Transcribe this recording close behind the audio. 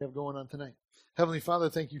Have going on tonight. Heavenly Father,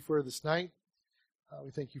 thank you for this night. We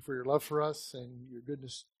thank you for your love for us and your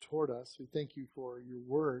goodness toward us. We thank you for your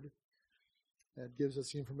word that gives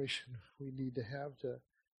us the information we need to have to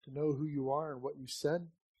know who you are and what you said.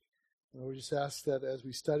 And we just ask that as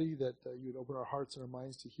we study that you would open our hearts and our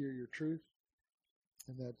minds to hear your truth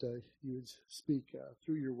and that you would speak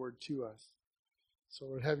through your word to us. So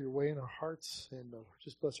Lord, have your way in our hearts and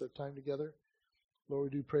just bless our time together.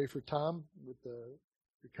 Lord, we do pray for Tom with the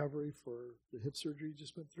recovery for the hip surgery he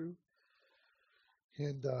just went through.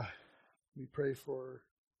 And we pray for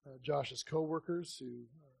Josh's co-workers who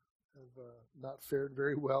have not fared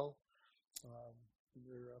very well in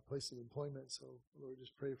their place of employment. So, Lord,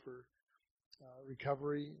 just pray for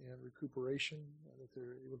recovery and recuperation, that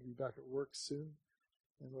they're able to be back at work soon.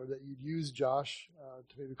 And, Lord, that you'd use Josh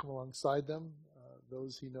to maybe come alongside them,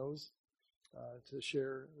 those he knows, to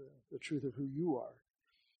share the truth of who you are.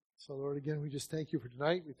 So, Lord, again, we just thank you for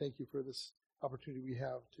tonight. We thank you for this opportunity we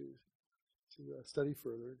have to study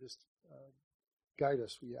further. Just guide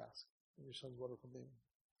us, we ask. In your Son's wonderful name.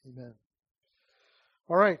 Amen.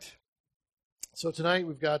 All right. So tonight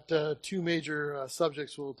we've got two major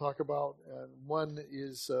subjects we'll talk about. And one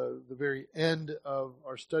is the very end of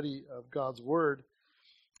our study of God's Word.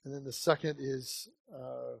 And then the second is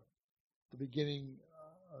the beginning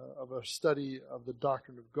of a study of the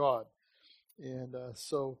doctrine of God. And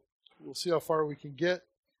so we'll see how far we can get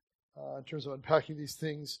in terms of unpacking these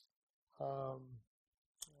things. I'm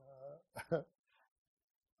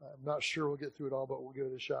not sure we'll get through it all, but we'll give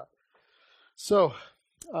it a shot. So,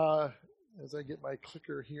 as I get my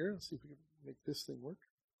clicker here, let's see if we can make this thing work.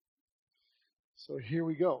 So here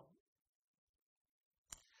we go.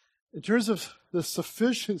 In terms of the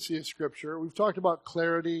sufficiency of Scripture, we've talked about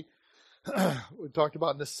clarity, we've talked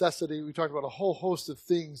about necessity, we've talked about a whole host of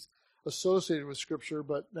things associated with Scripture,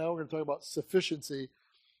 but now we're going to talk about sufficiency.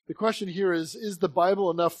 The question here is the Bible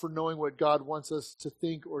enough for knowing what God wants us to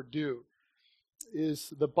think or do?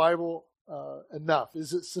 Is the Bible enough?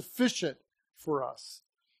 Is it sufficient for us?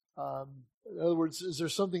 In other words, is there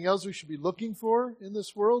something else we should be looking for in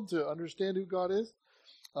this world to understand who God is?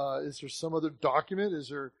 Is there some other document? Is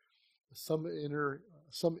there some inner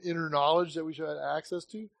knowledge that we should have access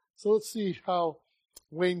to? So let's see how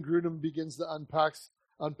Wayne Grudem begins to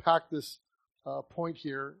unpack this point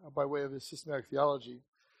here by way of his systematic theology.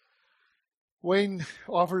 Wayne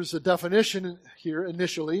offers a definition here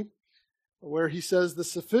initially where he says the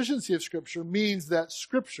sufficiency of Scripture means that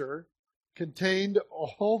Scripture contained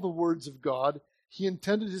all the words of God he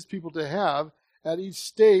intended his people to have at each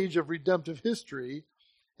stage of redemptive history,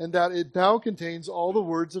 and that it now contains all the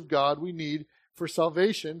words of God we need for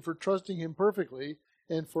salvation, for trusting him perfectly,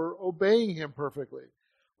 and for obeying him perfectly.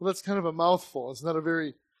 Well, that's kind of a mouthful. It's not a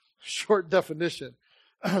very short definition.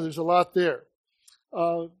 There's a lot there.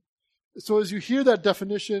 So as you hear that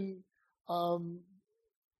definition,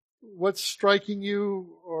 what's striking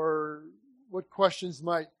you, or what questions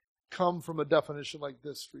might come from a definition like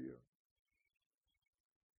this for you?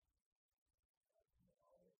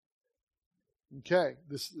 Okay,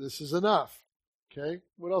 this is enough. Okay,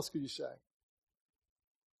 what else could you say?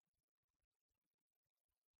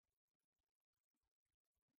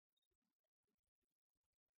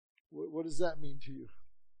 What does that mean to you?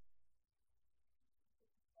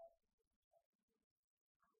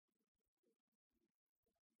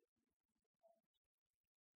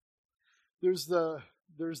 There's the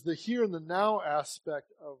here and the now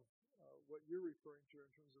aspect of what you're referring to in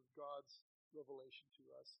terms of God's revelation to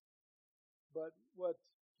us. But what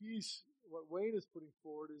Wayne is putting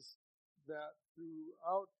forward is that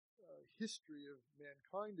throughout history of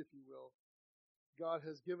mankind, if you will, God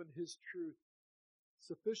has given his truth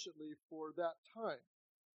sufficiently for that time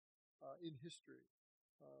in history.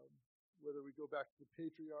 Whether we go back to the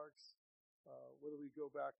patriarchs, whether we go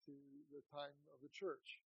back to the time of the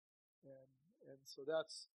church. And so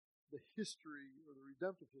that's the history, or the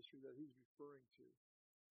redemptive history, that he's referring to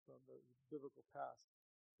from the biblical past.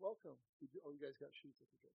 Welcome. You guys got sheets?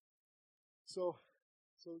 Okay, good. So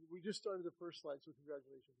we just started the first slide, so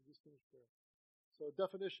congratulations. We just finished there. So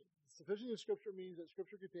definition. Sufficiency of Scripture means that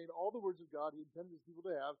Scripture contained all the words of God he intended his people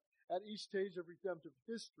to have at each stage of redemptive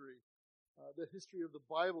history, the history of the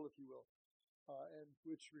Bible, if you will, and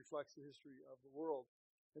which reflects the history of the world.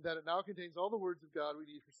 And that it now contains all the words of God we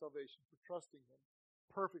need for salvation, for trusting him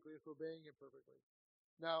perfectly and for obeying him perfectly.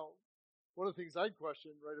 Now, one of the things I'd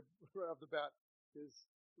question right off the bat is,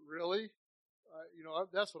 really?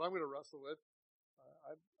 That's what I'm going to wrestle with.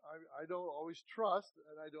 I don't always trust,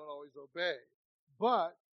 and I don't always obey.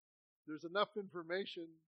 But there's enough information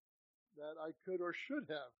that I could or should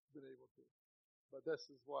have been able to. But this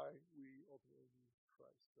is why we ultimately need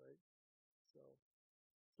Christ, right?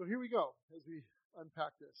 So here we go as we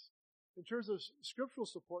unpack this. In terms of scriptural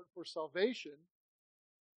support for salvation,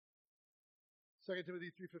 2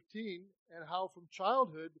 Timothy 3:15, and how from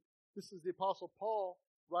childhood, this is the Apostle Paul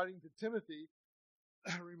writing to Timothy,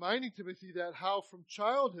 reminding Timothy that how from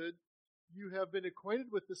childhood you have been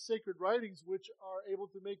acquainted with the sacred writings which are able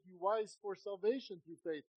to make you wise for salvation through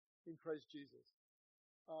faith in Christ Jesus.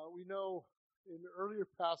 We know in the earlier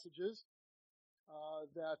passages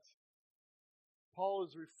that Paul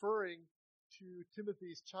is referring to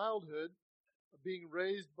Timothy's childhood, being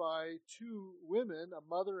raised by two women, a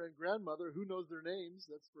mother and grandmother. Who knows their names?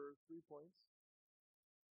 That's for 3 points.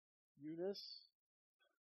 Eunice.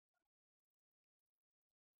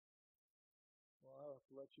 Well, I'll have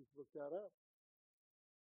to let you look that up.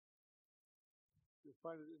 You'll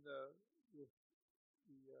find it in the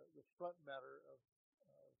front matter of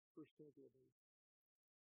 1 Timothy, I believe.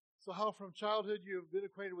 So how from childhood you have been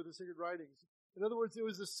acquainted with the sacred writings. In other words, it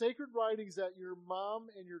was the sacred writings that your mom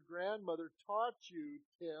and your grandmother taught you,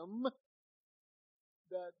 Tim,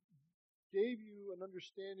 that gave you an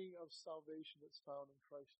understanding of salvation that's found in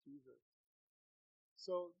Christ Jesus.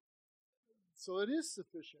 So it is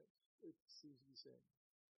sufficient, it seems to be saying.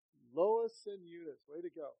 Lois and Eunice, way to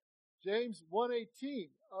go. James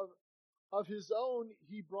 1:18, of his own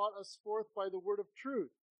he brought us forth by the word of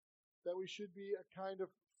truth, that we should be a kind of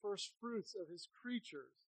first fruits of his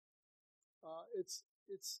creatures. It's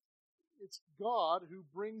God who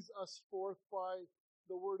brings us forth by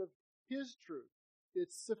the word of his truth.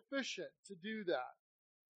 It's sufficient to do that,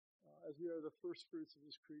 as we are the first fruits of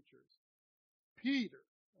his creatures. Peter,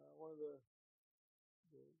 one of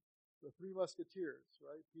the three musketeers,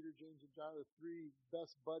 right? Peter, James, and John, the three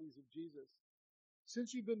best buddies of Jesus.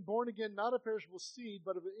 Since you've been born again, not of perishable seed,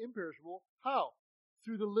 but of an imperishable, how?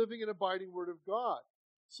 Through the living and abiding word of God.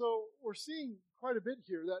 So we're seeing quite a bit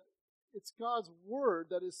here that it's God's word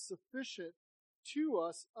that is sufficient to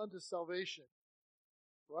us unto salvation.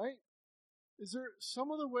 Right? Is there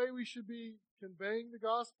some other way we should be conveying the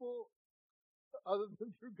gospel other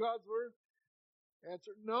than through God's word?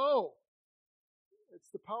 Answer, no. It's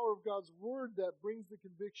the power of God's word that brings the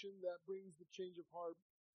conviction, that brings the change of heart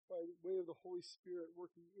by way of the Holy Spirit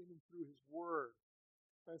working in and through his word.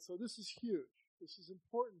 And so this is huge. This is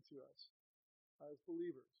important to us as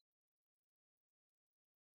believers.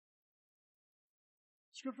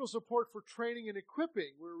 Scriptural support for training and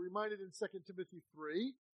equipping. We're reminded in 2 Timothy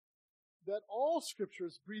 3 that all Scripture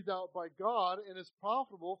is breathed out by God and is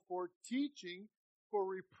profitable for teaching, for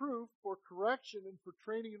reproof, for correction, and for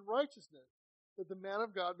training in righteousness, that the man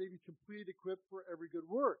of God may be complete, equipped for every good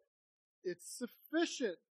work. It's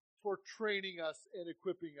sufficient for training us and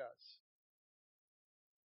equipping us.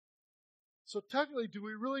 So technically, do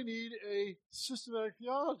we really need a systematic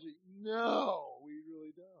theology? No, we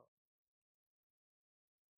really don't.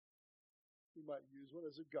 We might use one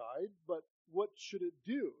as a guide, but what should it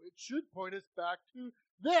do? It should point us back to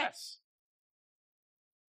this.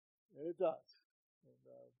 And it does. And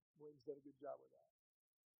Wayne's done a good job with that.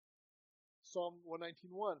 Psalm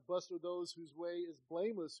 119:1, blessed are those whose way is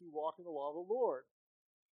blameless, who walk in the law of the Lord.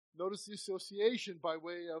 Notice the association by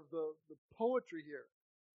way of the poetry here.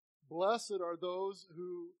 Blessed are those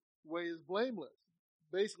whose way is blameless.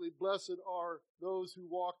 Basically, blessed are those who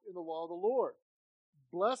walk in the law of the Lord.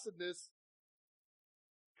 Blessedness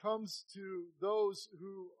comes to those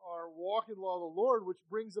who are walking the law of the Lord, which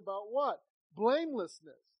brings about what?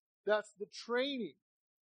 Blamelessness. That's the training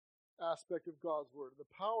aspect of God's word, the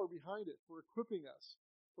power behind it for equipping us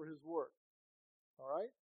for his work. All right?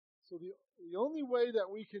 So the only way that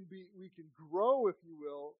we can grow, if you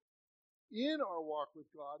will, in our walk with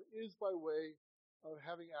God is by way of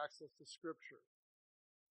having access to Scripture.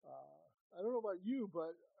 I don't know about you,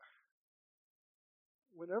 but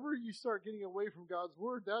whenever you start getting away from God's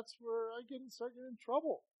word, that's where I start getting in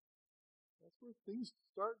trouble. That's where things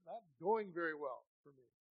start not going very well for me.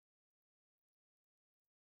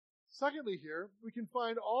 Secondly, here, we can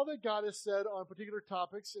find all that God has said on particular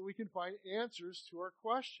topics, and we can find answers to our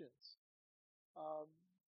questions.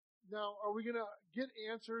 Now, are we going to get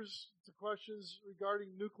answers to questions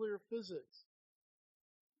regarding nuclear physics?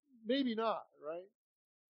 Maybe not, right?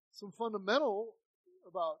 Some fundamental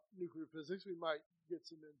about nuclear physics, we might get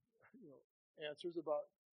some answers about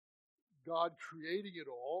God creating it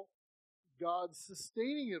all, God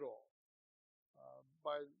sustaining it all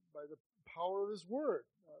by the power of his word.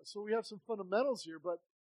 So we have some fundamentals here, but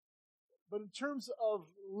in terms of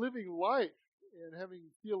living life and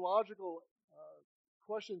having theological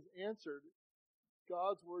questions answered,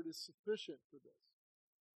 God's word is sufficient for this.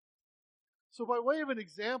 So by way of an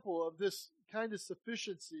example of this kind of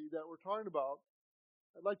sufficiency that we're talking about,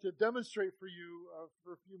 I'd like to demonstrate for you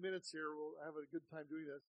for a few minutes here. We'll have a good time doing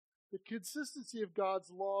this. The consistency of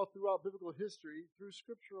God's law throughout biblical history through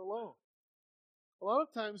Scripture alone. A lot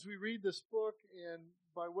of times we read this book and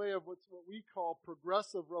by way of what we call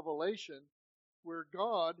progressive revelation, where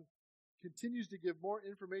God continues to give more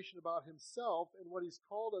information about himself and what he's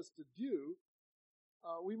called us to do,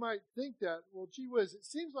 we might think that, well, gee whiz, it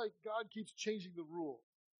seems like God keeps changing the rules.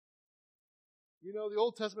 You know, the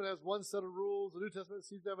Old Testament has one set of rules. The New Testament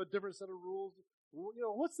seems to have a different set of rules. You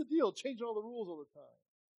know, what's the deal? Changing all the rules all the time.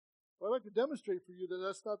 Well, I'd like to demonstrate for you that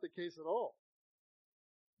that's not the case at all.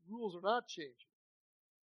 Rules are not changing.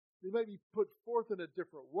 They might be put forth in a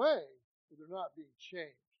different way, but they're not being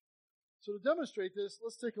changed. So to demonstrate this,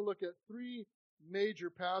 let's take a look at three major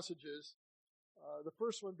passages. The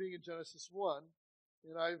first one being in Genesis 1.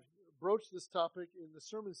 And I've broached this topic in the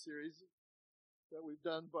sermon series that we've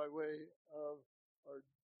done by way of our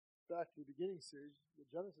Back to the Beginning series, the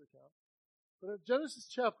Genesis account. But in Genesis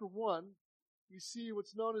chapter 1, we see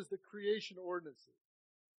what's known as the creation ordinances.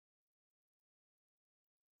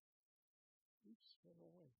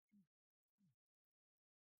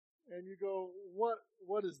 And you go,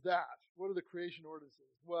 what is that? What are the creation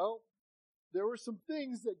ordinances? Well, there were some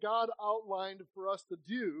things that God outlined for us to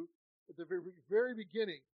do at the very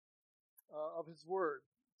beginning of his word.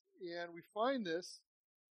 And we find this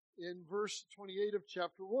in verse 28 of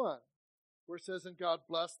chapter 1, where it says, "And God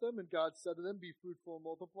blessed them, and God said to them, Be fruitful and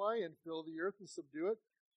multiply, and fill the earth and subdue it,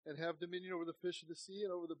 and have dominion over the fish of the sea,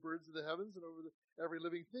 and over the birds of the heavens, and over every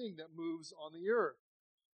living thing that moves on the earth."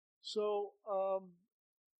 So,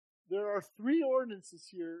 there are three ordinances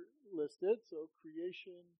here listed. So,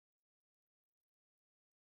 creation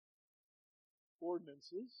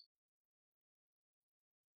ordinances.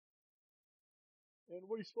 And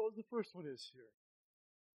what do you suppose the first one is here?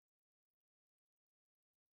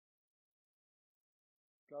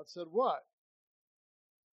 God said what?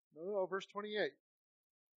 No, verse 28.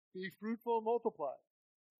 Be fruitful and multiply.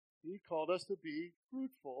 He called us to be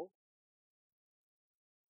fruitful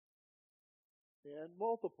and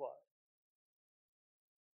multiply.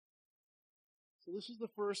 So this is the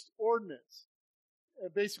first ordinance.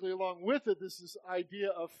 And basically along with it, this is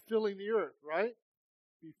idea of filling the earth, right?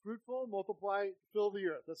 Be fruitful, multiply, fill the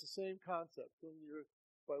earth. That's the same concept. Filling the earth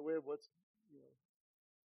by way of what's,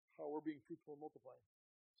 how we're being fruitful and multiplying.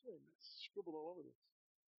 Sorry, it's scribbled all over this.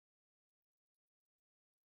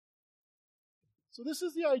 So this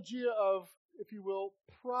is the idea of, if you will,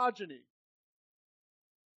 progeny.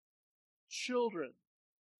 Children.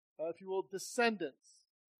 If you will, descendants.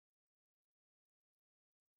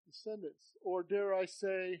 Descendants. Or dare I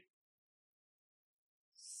say,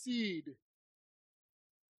 seed.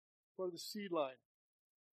 Part of the seed line.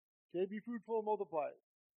 Okay, be fruitful and multiply.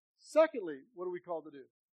 Secondly, what are we called to do?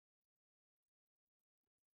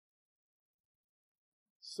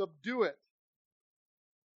 Subdue it.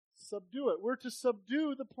 Subdue it. We're to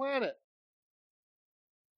subdue the planet.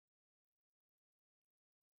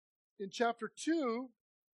 In chapter 2,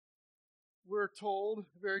 we're told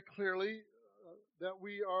very clearly that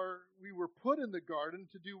we were put in the garden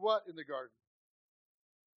to do what in the garden?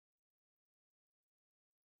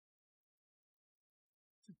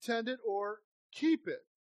 To tend it or keep it.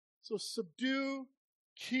 So subdue,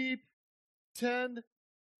 keep, tend.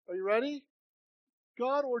 Are you ready?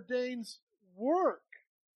 God ordains work.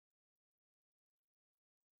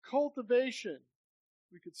 Cultivation,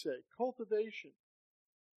 we could say. Cultivation.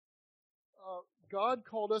 God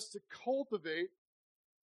called us to cultivate,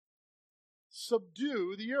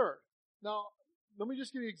 subdue the earth. Now, let me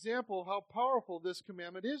just give you an example of how powerful this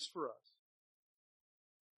commandment is for us.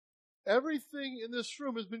 Everything in this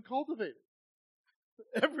room has been cultivated.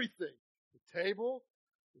 Everything. The table,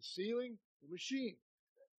 the ceiling, the machine,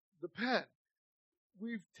 the pen.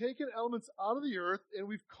 We've taken elements out of the earth and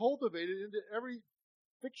we've cultivated into every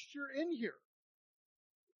fixture in here.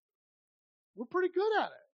 We're pretty good at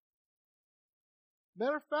it.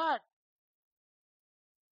 Matter of fact,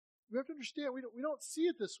 we have to understand, we don't see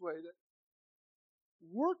it this way, that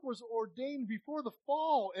work was ordained before the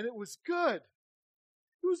fall, and it was good.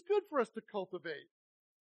 It was good for us to cultivate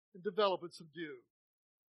and develop and subdue.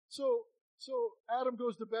 So Adam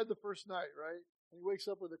goes to bed the first night, right? And he wakes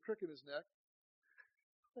up with a crick in his neck.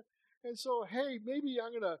 And so, hey, maybe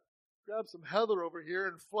I'm going to grab some heather over here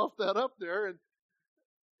and fluff that up there.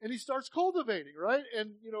 And he starts cultivating, right?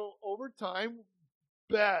 And, over time,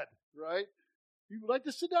 bed, right? You would like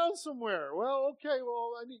to sit down somewhere. Well, okay,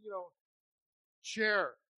 I need,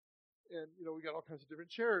 chair. And, we got all kinds of different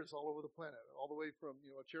chairs all over the planet, all the way from,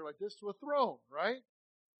 a chair like this to a throne, right?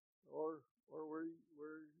 Or where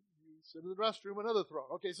you sit in the restroom, another throne.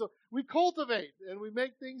 Okay, so we cultivate and we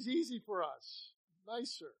make things easy for us,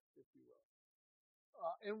 nicer, if you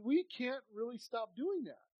will. And we can't really stop doing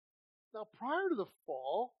that. Now, prior to the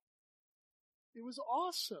fall, it was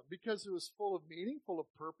awesome because it was full of meaning, full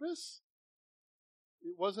of purpose.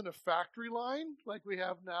 It wasn't a factory line like we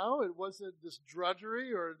have now. It wasn't this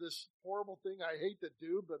drudgery or this horrible thing I hate to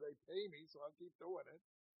do, but they pay me, so I'll keep doing it.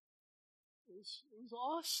 It was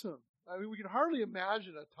awesome. I mean, we can hardly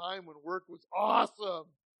imagine a time when work was awesome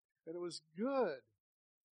and it was good.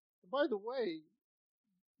 And by the way,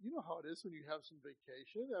 you know how it is when you have some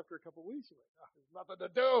vacation. After a couple of weeks, you're like, there's nothing to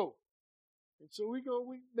do. And so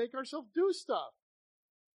we make ourselves do stuff.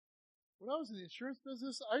 When I was in the insurance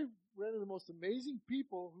business, I ran into the most amazing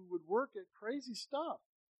people who would work at crazy stuff,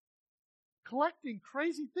 collecting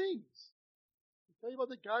crazy things. I tell you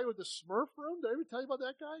about the guy with the Smurf room? Did I ever tell you about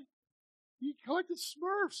that guy? He collected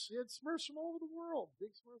Smurfs. He had Smurfs from all over the world.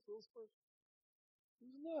 Big Smurfs, little Smurfs. It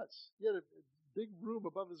was nuts. He had a big room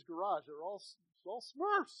above his garage. They were all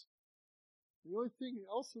Smurfs. The only thing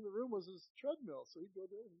else in the room was his treadmill. So he'd go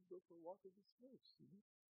there and he'd go for a walk with his Smurfs.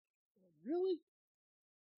 Really?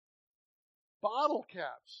 Bottle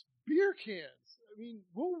caps, beer cans. I mean,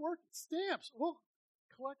 we'll work stamps. We'll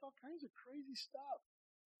collect all kinds of crazy stuff.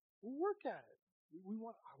 We'll work at it.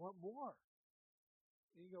 I want more.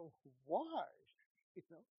 And you go, why?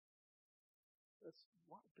 That's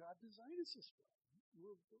what God designed us this way.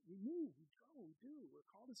 We move, we go, we do. We're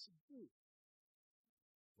called to subdue.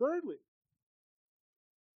 Thirdly,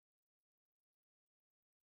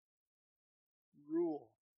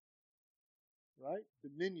 rule. Right?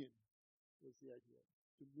 Dominion was the idea.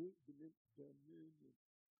 Dominion.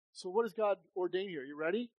 So what does God ordain here? You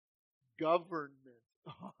ready? Government.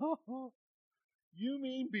 You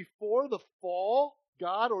mean before the fall,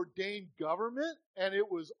 God ordained government and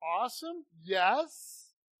it was awesome? Yes.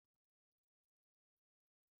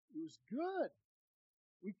 It was good.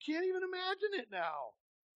 We can't even imagine it now.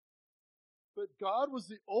 But God was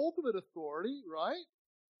the ultimate authority, right?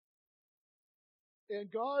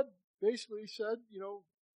 And God basically said,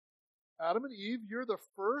 Adam and Eve, you're the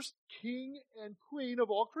first king and queen of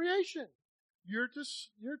all creation. You're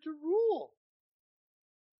to rule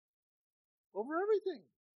over everything.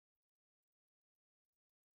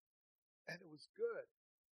 And it was good.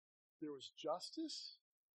 There was justice.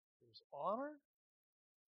 There was honor.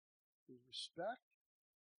 There was respect.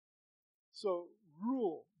 So,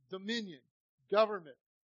 rule, dominion, government.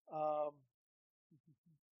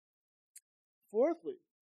 Fourthly,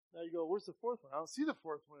 now you go, where's the fourth one? I don't see the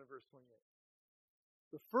fourth one in verse 28.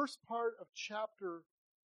 The first part of chapter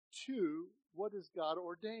 2, what does God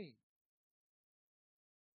ordain?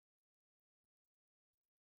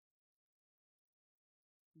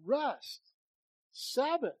 Rest.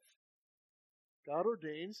 Sabbath. God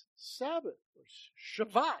ordains Sabbath, or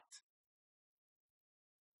Shabbat.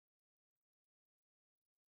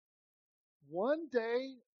 One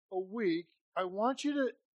day a week, I want you to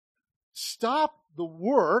stop the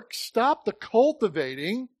work, stop the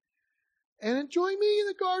cultivating, and enjoy me in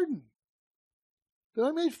the garden that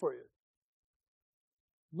I made for you.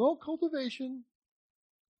 No cultivation,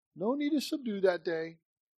 no need to subdue that day.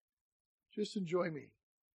 Just enjoy me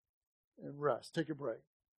and rest. Take a break.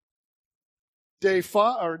 Day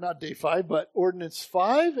 5, or not day 5, but ordinance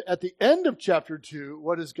 5, at the end of chapter 2,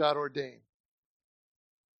 what does God ordain?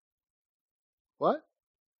 What?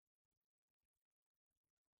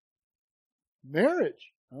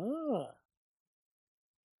 Marriage. Now,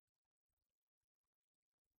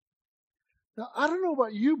 I don't know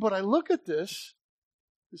about you, but I look at this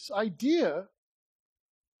idea,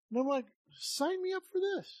 and I'm like, sign me up for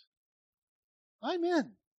this. I'm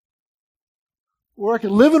in. Where I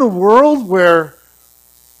can live in a world where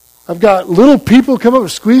I've got little people come up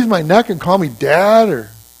and squeeze my neck and call me dad, or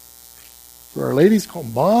for our ladies, call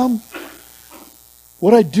mom.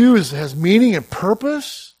 What I do has meaning and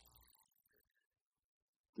purpose.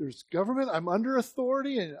 There's government. I'm under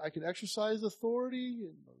authority, and I can exercise authority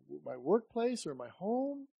in my workplace or my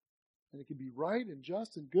home, and it can be right and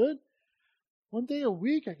just and good. One day a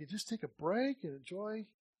week, I can just take a break and enjoy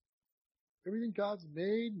everything God's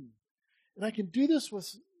made, and I can do this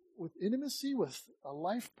with intimacy, with a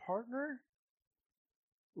life partner,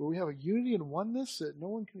 where we have a unity and oneness that no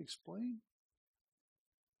one can explain.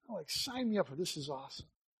 I'm like, sign me up for this. Is awesome.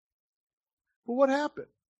 But what happened?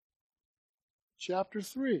 Chapter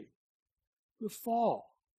 3, the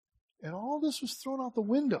fall. And all this was thrown out the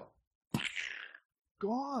window.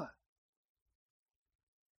 Gone.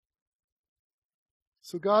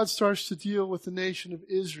 So God starts to deal with the nation of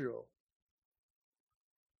Israel.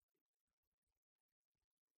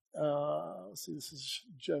 Let's see, this is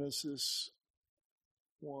Genesis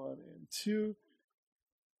 1 and 2.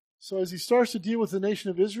 So as he starts to deal with the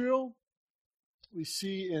nation of Israel, we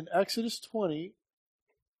see in Exodus 20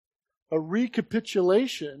 a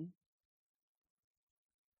recapitulation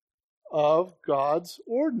of God's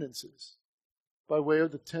ordinances by way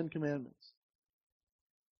of the Ten Commandments.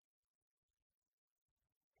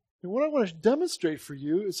 And what I want to demonstrate for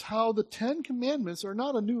you is how the Ten Commandments are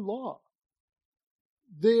not a new law.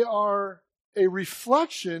 They are a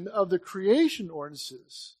reflection of the creation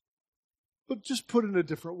ordinances, but just put in a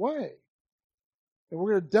different way. And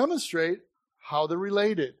we're going to demonstrate how they're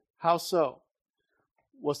related. How so?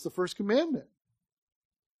 What's the first commandment?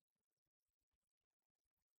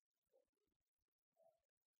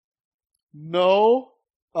 No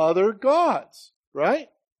other gods, right?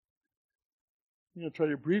 I'm going to try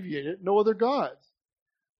to abbreviate it. No other gods.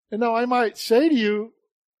 And now I might say to you,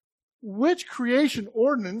 which creation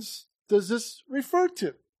ordinance does this refer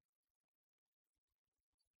to?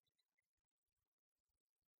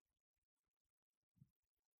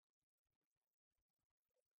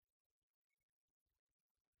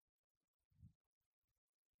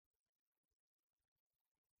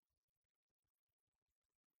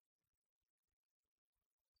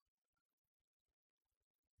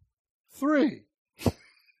 Three.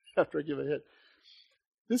 After I give a hint.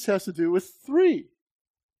 This has to do with three.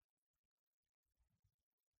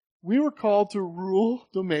 We were called to rule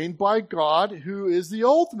domain by God, who is the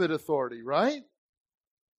ultimate authority, right?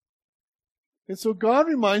 And so God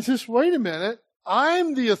reminds us, wait a minute,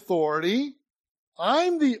 I'm the authority.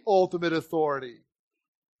 I'm the ultimate authority.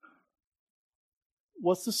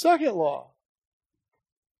 What's the second law?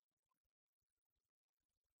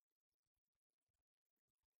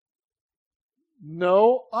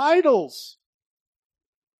 No idols.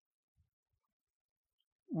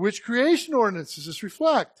 Which creation ordinance does this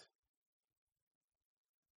reflect?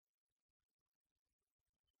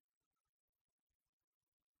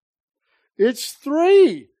 It's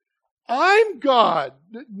three. I'm God.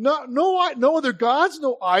 No other gods,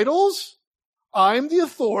 no idols. I'm the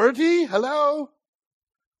authority. Hello?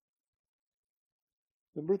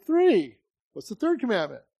 Number three. What's the third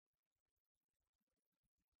commandment?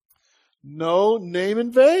 No name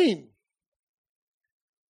in vain.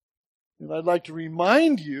 And I'd like to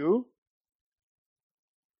remind you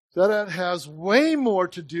that it has way more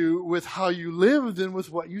to do with how you live than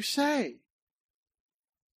with what you say.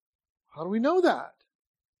 How do we know that?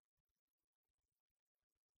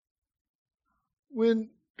 When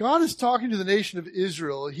God is talking to the nation of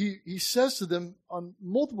Israel, he says to them on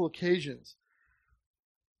multiple occasions,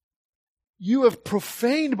 you have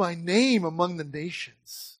profaned my name among the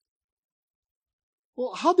nations.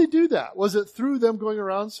 Well, how'd they do that? Was it through them going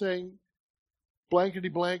around saying, blankety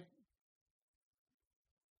blank?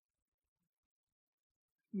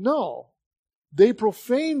 No. They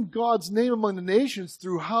profaned God's name among the nations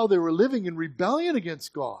through how they were living in rebellion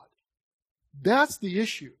against God. That's the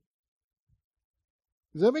issue.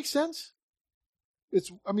 Does that make sense?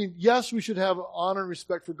 Yes, we should have honor and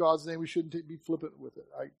respect for God's name. We shouldn't be flippant with it.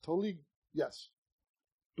 Yes.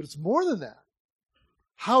 But it's more than that.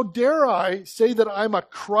 How dare I say that I'm a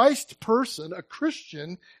Christ person, a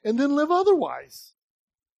Christian, and then live otherwise?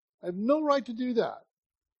 I have no right to do that.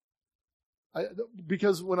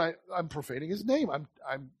 Because when I'm profaning his name,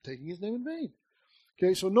 I'm taking his name in vain.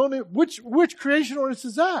 Okay, so no name. Which creation ordinance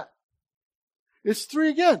is that? It's three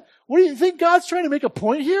again. What do you think God's trying to make a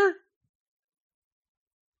point here?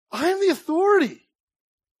 I am the authority.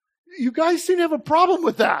 You guys seem to have a problem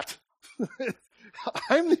with that.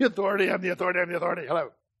 I'm the authority, I'm the authority, I'm the authority.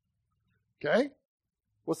 Hello. Okay?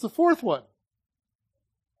 What's the fourth one?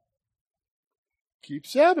 Keep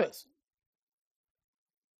Sabbath.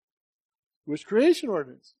 Which creation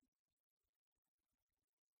ordinance?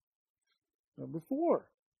 Number 4.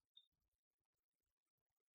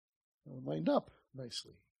 I'll lined up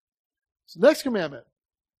nicely. So next commandment.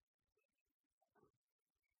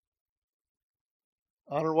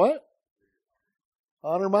 Honor what?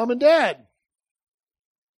 Honor mom and dad.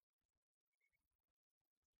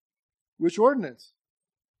 Which ordinance?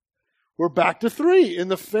 We're back to 3. In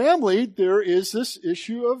the family, there is this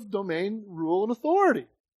issue of domain, rule, and authority.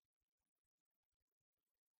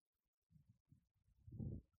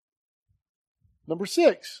 Number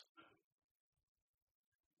 6.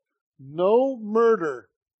 No murder.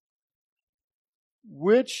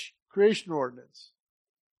 Which creation ordinance?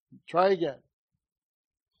 Try again.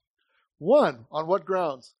 1. On what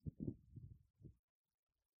grounds?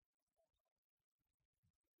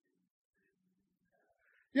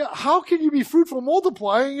 Yeah, how can you be fruitful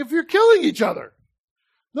multiplying if you're killing each other?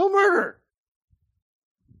 No murder.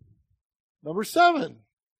 Number 7,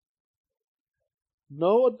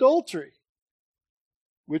 no adultery.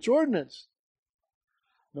 Which ordinance?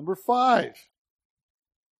 Number 5.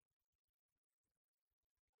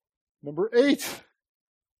 Number 8,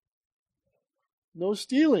 no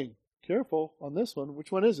stealing. Careful on this one.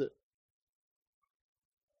 Which one is it?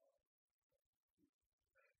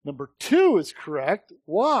 Number 2 is correct.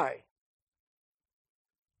 Why?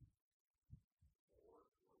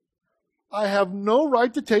 I have no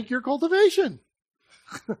right to take your cultivation.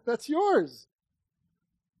 That's yours.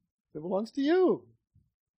 It belongs to you.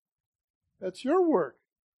 That's your work.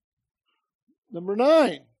 Number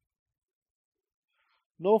 9,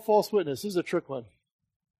 no false witness. This is a trick one.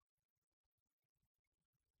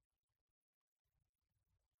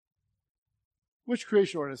 Which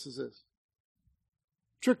creation ordinance is this?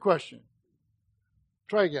 Trick question.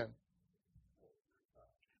 Try again.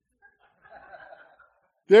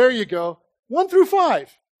 There you go. 1 through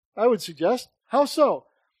 5, I would suggest. How so?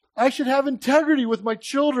 I should have integrity with my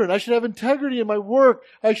children. I should have integrity in my work.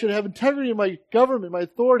 I should have integrity in my government, my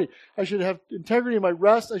authority. I should have integrity in my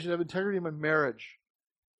rest. I should have integrity in my marriage.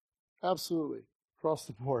 Absolutely. Across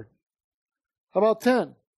the board. How about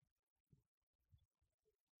 10?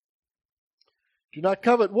 Do not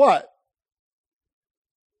covet what?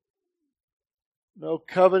 No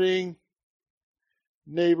coveting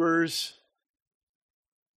neighbor's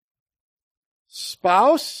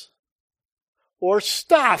spouse or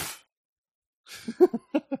stuff.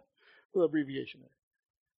 Little abbreviation there.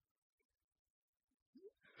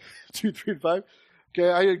 2, 3, and 5. Okay,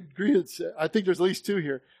 I agree. I think there's at least 2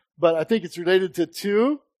 here, but I think it's related to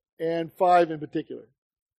 2 and 5 in particular.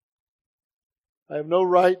 I have no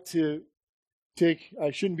right to I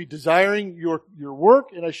shouldn't be desiring your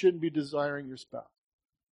work, and I shouldn't be desiring your spouse.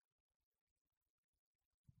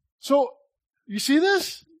 So, you see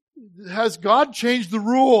this? Has God changed the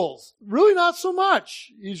rules? Really not so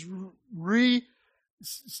much. He's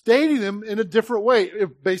restating them in a different way.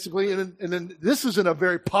 Basically, and this is in a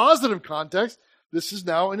very positive context. This is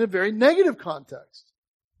now in a very negative context.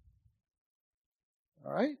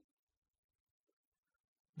 All right?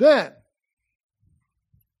 Then,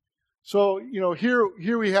 so,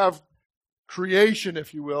 here we have creation,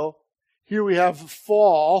 if you will. Here we have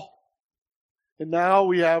fall. And now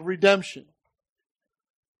we have redemption.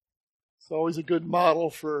 It's always a good model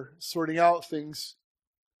for sorting out things.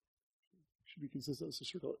 Should be consistent, so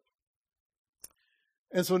circle it.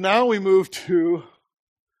 And so now we move to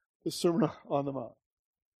the Sermon on the Mount.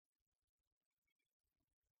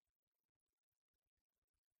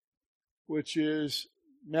 Which is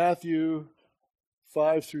Matthew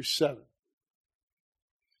 5 through 7.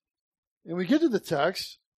 And we get to the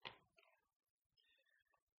text,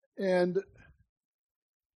 and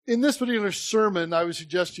in this particular sermon, I would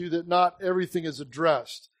suggest to you that not everything is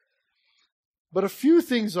addressed. But a few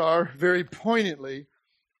things are very poignantly,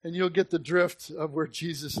 and you'll get the drift of where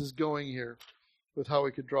Jesus is going here with how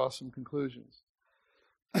we could draw some conclusions.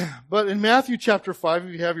 But in Matthew chapter 5,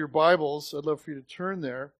 if you have your Bibles, I'd love for you to turn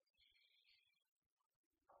there.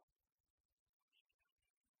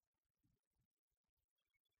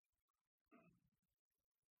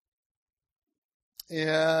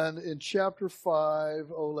 And in chapter 5,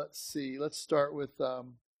 let's start with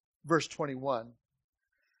verse 21.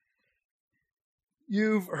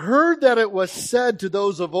 You've heard that it was said to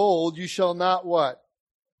those of old, you shall not what?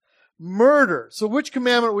 Murder. So which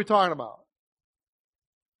commandment are we talking about?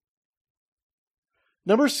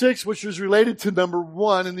 Number 6, which is related to number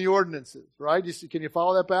 1 in the ordinances, right? Can you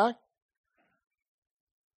follow that back?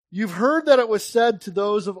 You've heard that it was said to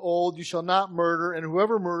those of old, you shall not murder, and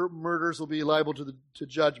whoever murders will be liable to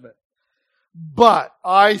judgment. But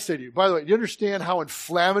I say to you, by the way, do you understand how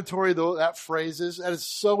inflammatory that phrase is? That is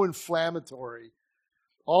so inflammatory.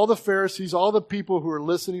 All the Pharisees, all the people who are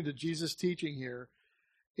listening to Jesus' teaching here,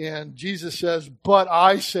 and Jesus says, but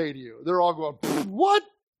I say to you. They're all going, what?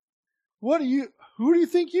 Who do you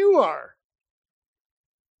think you are?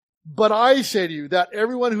 But I say to you that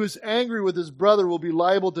everyone who is angry with his brother will be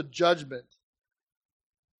liable to judgment.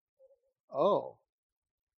 Oh.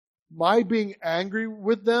 My being angry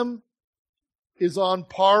with them is on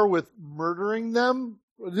par with murdering them?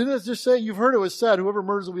 Didn't it just say, you've heard it was said, whoever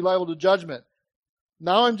murders will be liable to judgment.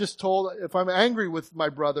 Now I'm just told, if I'm angry with my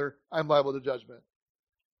brother, I'm liable to judgment.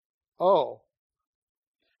 Oh.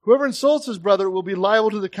 Whoever insults his brother will be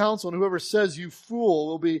liable to the council, and whoever says, you fool,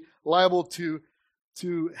 will be liable to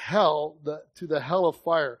hell, to the hell of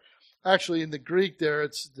fire. Actually, in the Greek there,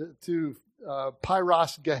 it's to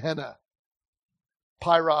Pyros Gehenna.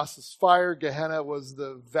 Pyros is fire. Gehenna was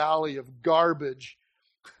the valley of garbage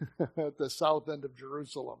at the south end of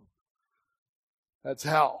Jerusalem. That's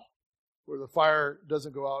hell, where the fire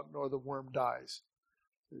doesn't go out nor the worm dies.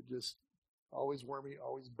 It just always wormy,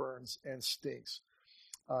 always burns and stinks.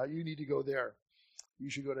 You need to go there. You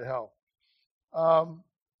should go to hell.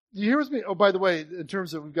 You hear with me? Oh, by the way, in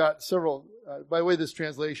terms of, we've got several, by the way, this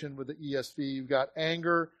translation with the ESV, you've got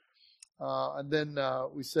anger, and then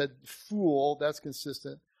we said fool, that's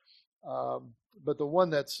consistent. But the one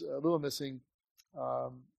that's a little missing,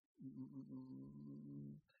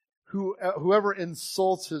 whoever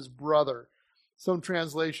insults his brother. Some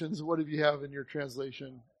translations, what do you have in your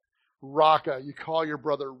translation? Raka. You call your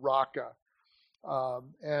brother Raka.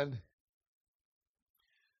 And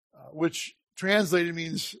which translated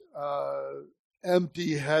means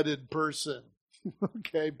empty-headed person.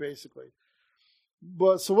 Okay, basically.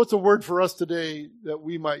 But so what's a word for us today that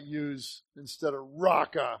we might use instead of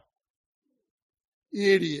Raka?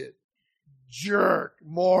 Idiot, jerk,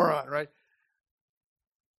 moron, right?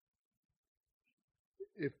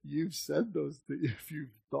 If you've said those things, if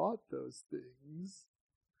you've thought those things,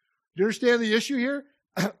 do you understand the issue here?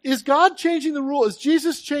 Is God changing the rule? Is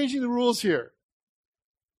Jesus changing the rules here?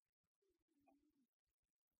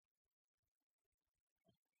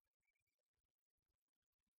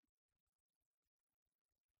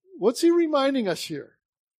 What's he reminding us here?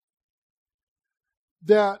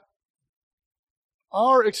 That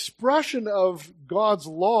our expression of God's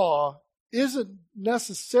law isn't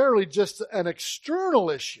necessarily just an external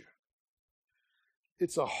issue.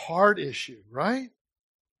 It's a heart issue, right?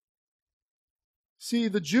 See,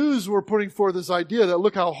 the Jews were putting forth this idea that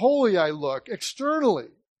look how holy I look externally,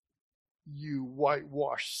 you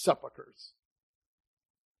whitewashed sepulchres.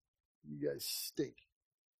 You guys stink.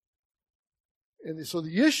 And so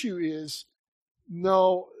the issue is,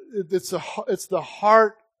 no, it's the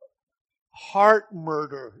heart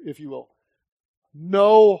murder, if you will.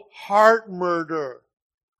 No heart murder.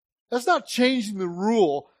 That's not changing the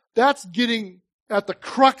rule. That's getting at the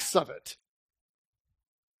crux of it.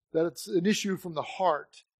 That it's an issue from the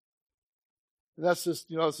heart. And that's just,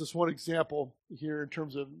 it's just one example here in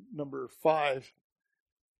terms of number 5.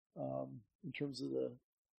 In terms of the,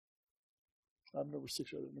 I'm number 6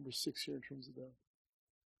 here in terms of the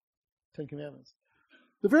Ten Commandments.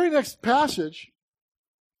 The very next passage,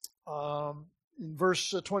 in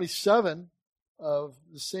verse 27 of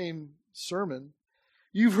the same sermon,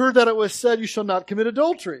 you've heard that it was said, you shall not commit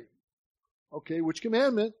adultery. Okay, which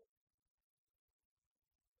commandment?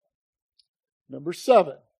 Number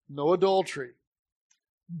 7, no adultery.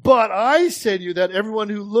 But I say to you that everyone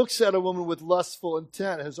who looks at a woman with lustful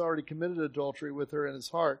intent has already committed adultery with her in his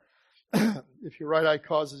heart. If your right eye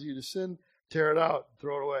causes you to sin, tear it out,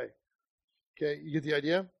 throw it away. Okay, you get the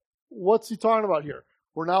idea? What's he talking about here?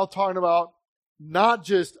 We're now talking about not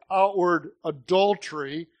just outward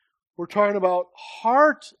adultery, we're talking about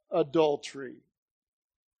heart adultery.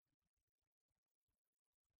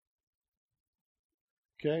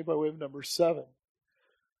 Okay, by way of number 7.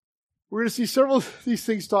 We're going to see several of these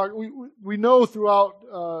things talk. We know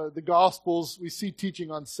throughout the Gospels, we see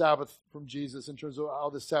teaching on Sabbath from Jesus in terms of how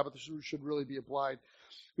the Sabbath should really be applied.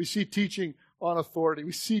 We see teaching on authority.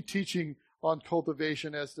 We see teaching on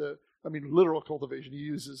cultivation literal cultivation. He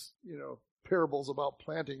uses, parables about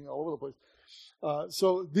planting all over the place.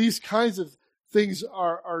 So these kinds of things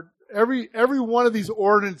are every one of these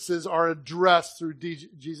ordinances are addressed through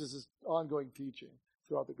Jesus' ongoing teaching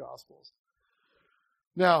throughout the Gospels.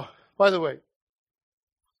 Now, by the way,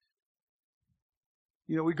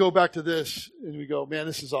 we go back to this and we go, man,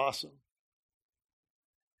 this is awesome.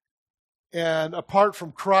 And apart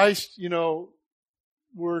from Christ,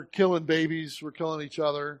 we're killing babies, we're killing each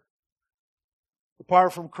other.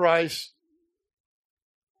 Apart from Christ,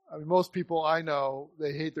 most people I know,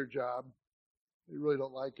 they hate their job. They really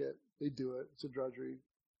don't like it. They do it. It's a drudgery.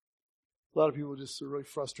 A lot of people just are really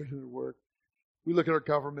frustrated at work. We look at our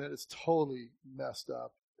government, it's totally messed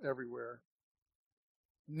up everywhere.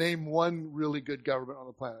 Name one really good government on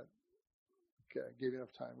the planet. Okay, I gave you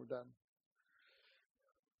enough time. We're done.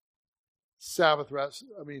 Sabbath rest.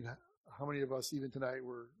 How many of us even tonight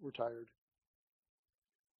we're tired?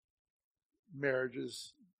 Marriage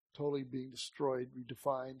is totally being destroyed,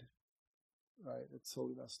 redefined. Right? It's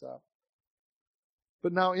totally messed up.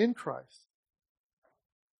 But now in Christ,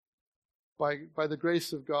 by the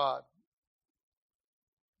grace of God,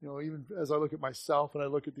 even as I look at myself and I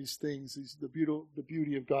look at these things, the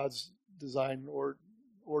beauty of God's design or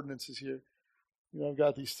ordinances here. I've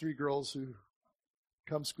got these 3 girls who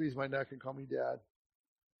come squeeze my neck and call me dad.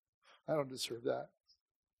 I don't deserve that.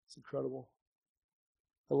 It's incredible.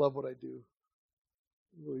 I love what I do.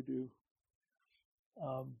 I really do.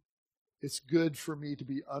 It's good for me to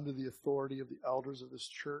be under the authority of the elders of this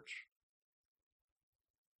church.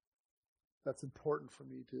 that's important for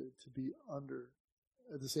me to be under.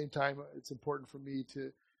 At the same time, it's important for me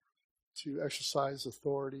to exercise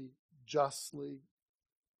authority justly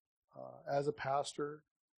as a pastor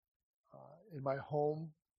in my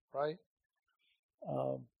home, right?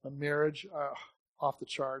 My marriage, off the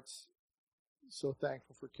charts. So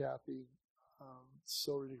thankful for Kathy.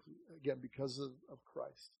 So ridiculous, again, because of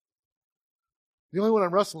Christ. The only one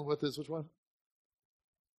I'm wrestling with is which one?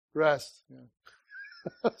 Rest.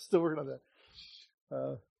 Yeah. Still working on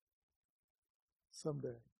that.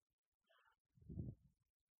 Someday.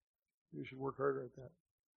 You should work harder at that.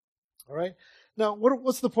 All right? Now,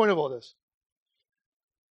 what's the point of all this?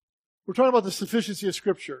 We're talking about the sufficiency of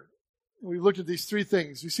Scripture. We've looked at these three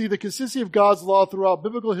things. We see the consistency of God's law throughout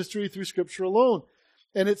biblical history through Scripture alone.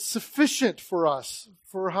 And it's sufficient for us,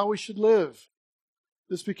 for how we should live.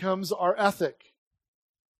 This becomes our ethic.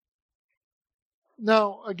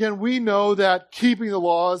 Now, again, we know that keeping the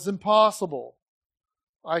law is impossible.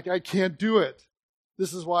 I can't do it.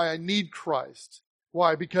 This is why I need Christ.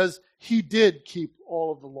 Why? Because He did keep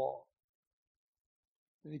all of the law.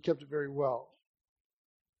 And He kept it very well.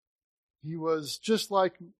 He was just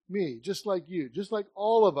like me, just like you, just like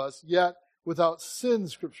all of us, yet without sin,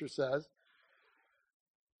 Scripture says.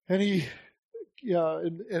 And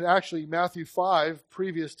and actually Matthew 5,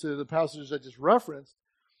 previous to the passages I just referenced,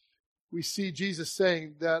 we see Jesus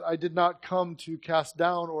saying that I did not come to cast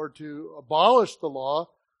down or to abolish the law,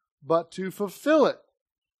 but to fulfill it.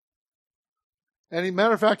 And as a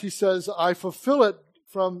matter of fact, He says, I fulfill it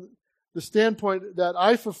from the standpoint that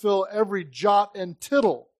I fulfill every jot and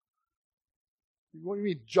tittle. What do you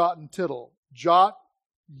mean, jot and tittle? Jot,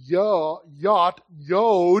 yod,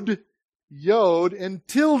 and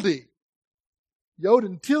tilde. Yod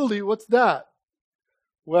and tilde, what's that?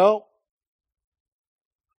 Well,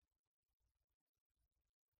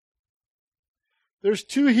 there's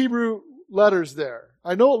two Hebrew letters there.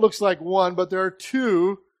 I know it looks like one, but there are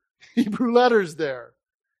two Hebrew letters there.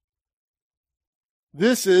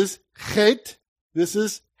 This is chet, this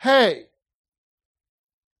is hey.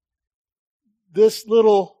 This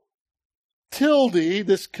little tilde,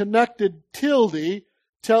 this connected tilde,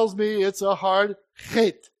 tells me it's a hard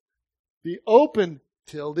chet. The open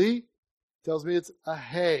tilde tells me it's a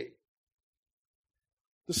hey.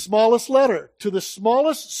 The smallest letter, to the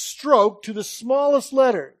smallest stroke, to the smallest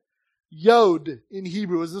letter. Yod in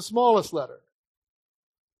Hebrew is the smallest letter.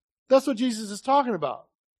 That's what Jesus is talking about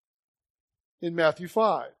in Matthew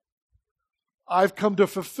 5. I've come to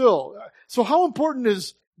fulfill. So how important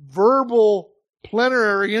is verbal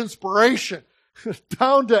plenary inspiration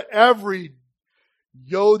down to every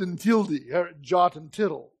yod and tilde, jot and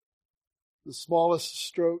tittle, the smallest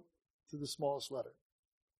stroke to the smallest letter?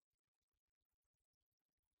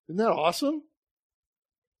 Isn't that awesome?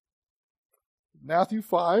 Matthew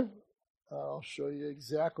 5, I'll show you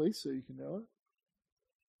exactly so you can know it.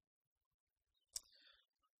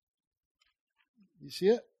 You see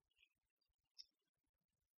it?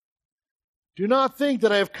 Do not think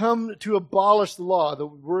that I have come to abolish the law. The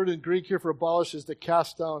word in Greek here for abolish is to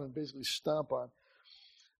cast down and basically stomp on.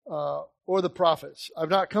 Or the prophets. I've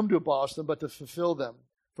not come to abolish them, but to fulfill them.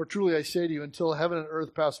 For truly I say to you, until heaven and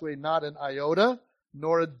earth pass away, not an iota,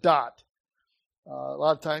 nor a dot. A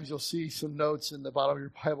lot of times you'll see some notes in the bottom of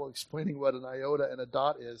your Bible explaining what an iota and a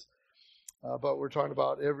dot is. But we're talking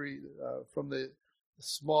about from the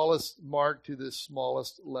smallest mark to the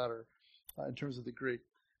smallest letter in terms of the Greek.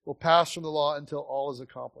 Will pass from the law until all is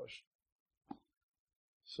accomplished.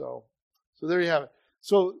 So there you have it.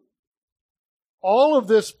 So all of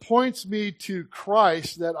this points me to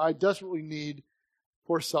Christ that I desperately need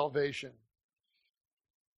for salvation,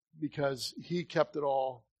 because He kept it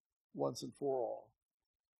all once and for all.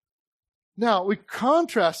 Now, we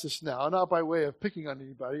contrast this now, not by way of picking on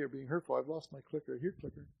anybody or being hurtful. I've lost my clicker. Here,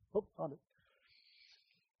 clicker. Oh, found it.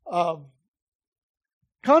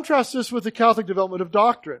 Contrast this with the Catholic development of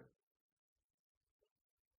doctrine.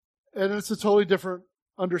 And it's a totally different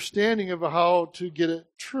understanding of how to get at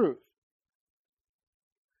truth.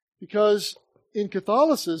 Because in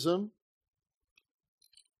Catholicism,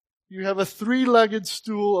 you have a three-legged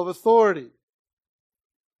stool of authority,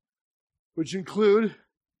 which include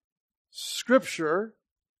Scripture,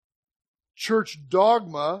 church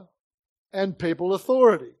dogma, and papal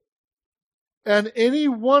authority. And any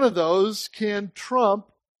one of those can trump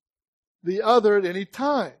the other at any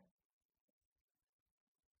time.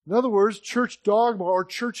 In other words, church dogma or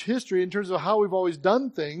church history, in terms of how we've always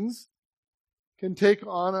done things, can take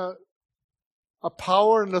on a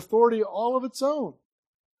power and authority all of its own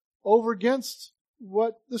over against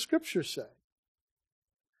what the Scriptures say.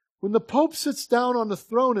 When the Pope sits down on the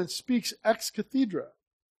throne and speaks ex cathedra,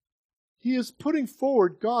 He is putting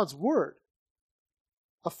forward God's word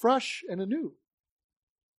afresh and anew.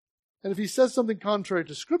 And if he says something contrary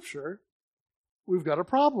to Scripture, we've got a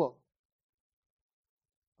problem.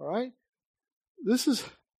 All right? This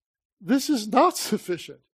is not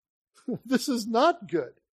sufficient. This is not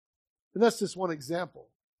good. And that's just one example.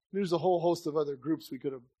 There's a whole host of other groups we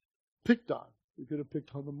could have picked on. We could have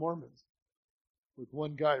picked on the Mormons, with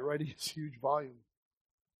one guy writing this huge volume,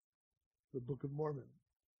 the Book of Mormon,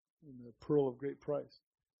 and the Pearl of Great Price.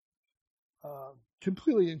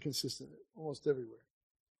 Completely inconsistent almost everywhere.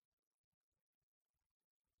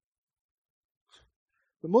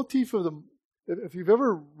 The motif of if you've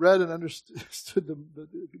ever read and understood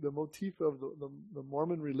the motif of the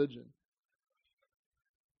Mormon religion,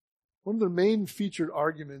 one of their main featured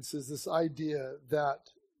arguments is this idea that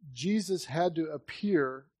Jesus had to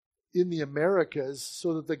appear in the Americas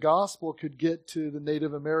so that the gospel could get to the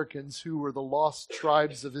Native Americans who were the lost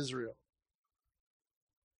tribes of Israel.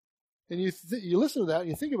 And you listen to that and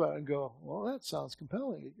you think about it and go, well, that sounds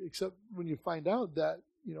compelling, except when you find out that,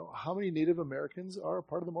 how many Native Americans are a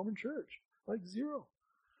part of the Mormon church? Like zero.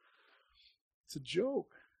 It's a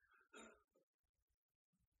joke.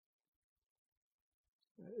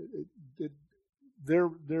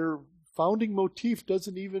 Their founding motif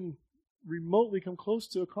doesn't even remotely come close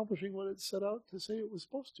to accomplishing what it set out to say it was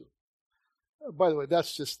supposed to. By the way,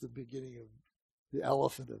 that's just the beginning of the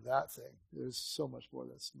elephant of that thing. There's so much more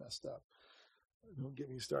that's messed up. Don't get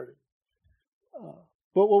me started.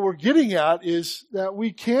 But what we're getting at is that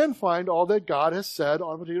we can find all that God has said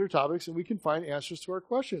on particular topics, and we can find answers to our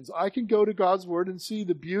questions. I can go to God's Word and see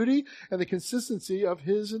the beauty and the consistency of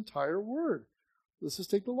His entire Word. Let's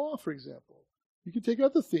just take the law, for example. You can take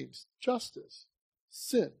other themes: justice,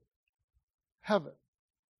 sin, heaven,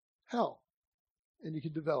 hell, and you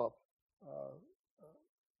can develop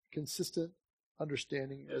consistent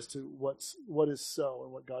understanding as to what is so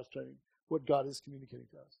and what God is communicating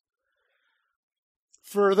to us.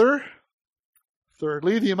 Thirdly,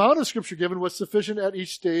 the amount of Scripture given was sufficient at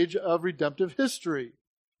each stage of redemptive history.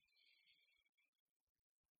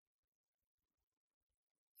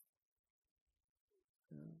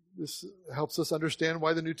 This helps us understand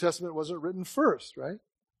why the New Testament wasn't written first, right?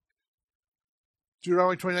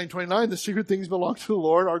 Deuteronomy 29:29, the secret things belong to the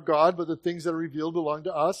Lord our God, but the things that are revealed belong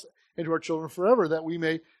to us and to our children forever, that we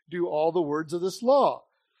may do all the words of this law.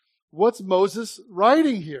 What's Moses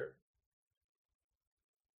writing here?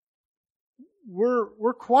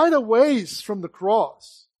 We're quite a ways from the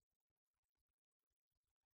cross.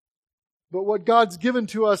 But what God's given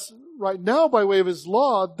to us right now by way of His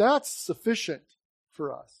law, that's sufficient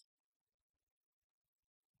for us.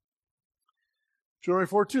 Deuteronomy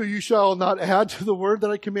 4:2, you shall not add to the word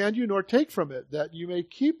that I command you, nor take from it, that you may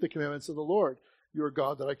keep the commandments of the Lord, your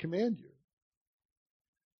God, that I command you.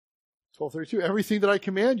 12:32, everything that I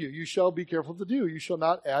command you, you shall be careful to do. You shall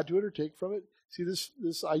not add to it or take from it. See,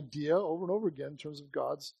 this idea over and over again in terms of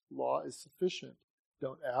God's law is sufficient.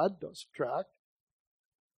 Don't add, don't subtract.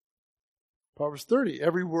 Proverbs 30,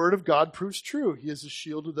 every word of God proves true. He is a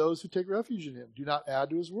shield to those who take refuge in Him. Do not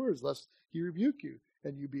add to His words, lest He rebuke you,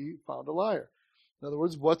 and you be found a liar. In other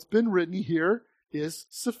words, what's been written here is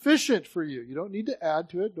sufficient for you. You don't need to add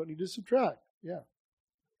to it, don't need to subtract. Yeah.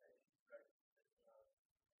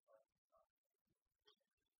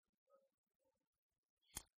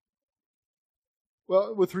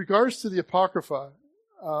 Well, with regards to the Apocrypha,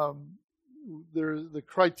 the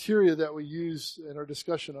criteria that we use in our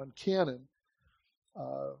discussion on canon,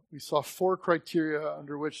 we saw 4 criteria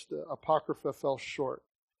under which the Apocrypha fell short.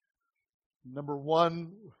 Number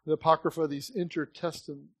 1, the Apocrypha, these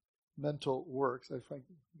intertestamental works. I think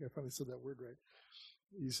I finally said that word right.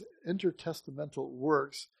 These intertestamental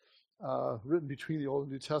works written between the Old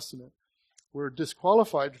and New Testament were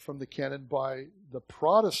disqualified from the canon by the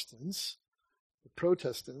Protestants,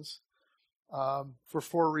 for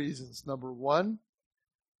 4 reasons. Number 1,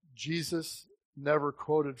 Jesus never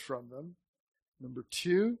quoted from them. Number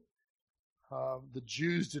 2, the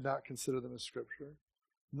Jews did not consider them as Scripture.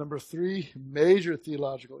 Number 3, major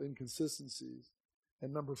theological inconsistencies.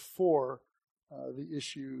 And number 4, the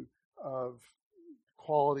issue of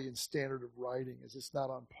quality and standard of writing is it's not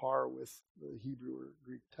on par with the Hebrew or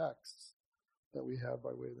Greek texts that we have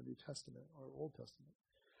by way of the New Testament or Old Testament.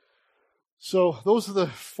 So those are the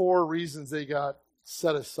 4 reasons they got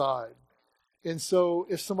set aside. And so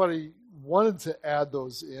if somebody wanted to add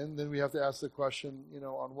those in, then we have to ask the question,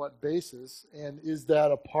 on what basis? And is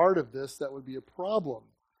that a part of this that would be a problem?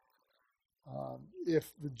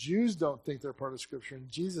 If the Jews don't think they're part of Scripture,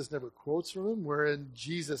 and Jesus never quotes from them, wherein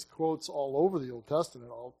Jesus quotes all over the Old Testament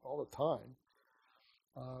all the time,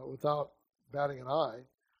 without batting an eye,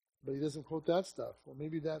 But he doesn't quote that stuff. Well,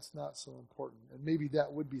 maybe that's not so important. And maybe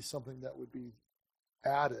that would be something that would be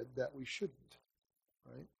added that we shouldn't.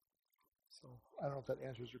 Right? So I don't know if that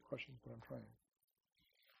answers your question, but I'm trying.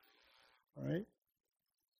 All right?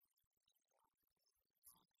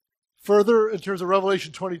 Further, in terms of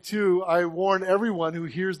Revelation 22, I warn everyone who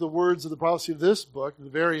hears the words of the prophecy of this book, at the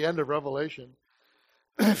very end of Revelation,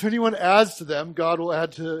 if anyone adds to them, God will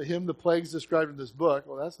add to him the plagues described in this book.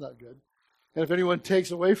 Well, that's not good. And if anyone takes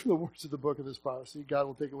away from the words of the book of this prophecy, God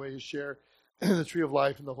will take away his share in the tree of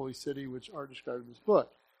life and the holy city, which are described in this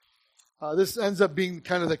book. This ends up being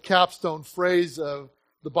kind of the capstone phrase of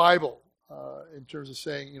the Bible in terms of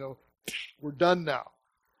saying, we're done now.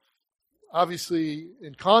 Obviously,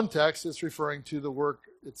 in context, it's referring to the work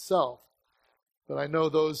itself. But I know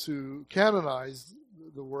those who canonized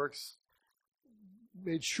the works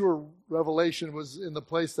made sure Revelation was in the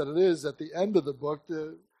place that it is at the end of the book.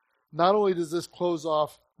 Not only does this close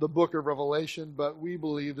off the book of Revelation, but we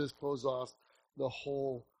believe this closes off the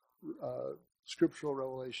whole scriptural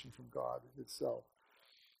revelation from God itself.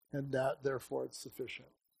 And that, therefore, it's sufficient.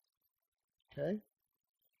 Okay?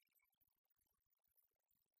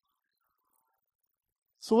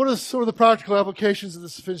 So what are some of the practical applications of the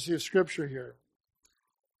sufficiency of Scripture here?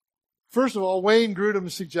 First of all, Wayne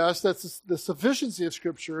Grudem suggests that the sufficiency of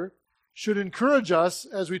Scripture should encourage us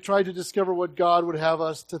as we try to discover what God would have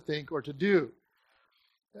us to think or to do.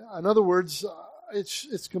 In other words,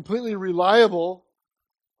 it's completely reliable,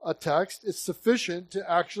 a text. It's sufficient to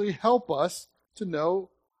actually help us to know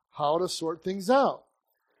how to sort things out.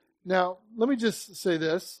 Now, let me just say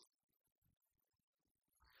this.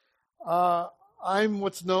 I'm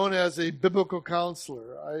what's known as a biblical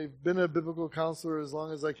counselor. I've been a biblical counselor as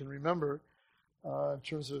long as I can remember, in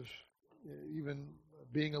terms of even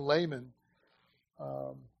being a layman.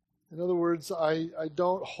 In other words, I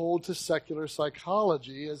don't hold to secular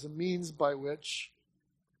psychology as a means by which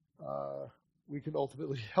we can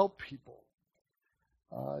ultimately help people.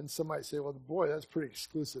 And some might say, well, boy, that's a pretty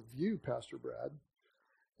exclusive view, Pastor Brad.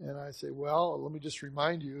 And I say, well, let me just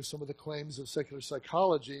remind you of some of the claims of secular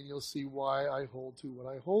psychology, and you'll see why I hold to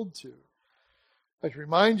what I hold to. I can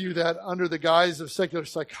remind you that under the guise of secular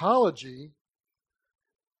psychology,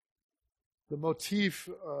 the motif,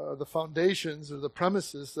 the foundations or the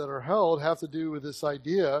premises that are held have to do with this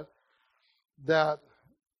idea that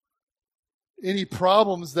any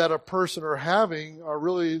problems that a person are having are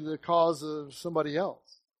really the cause of somebody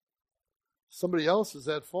else. Somebody else is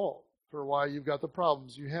at fault for why you've got the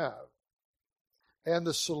problems you have. And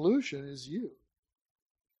the solution is you.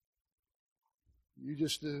 You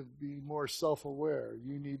just need to be more self-aware.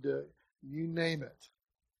 You name it.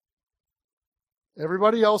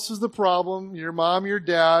 Everybody else is the problem. Your mom, your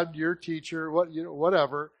dad, your teacher,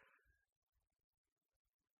 whatever.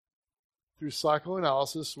 Through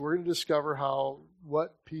psychoanalysis, we're going to discover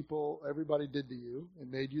everybody did to you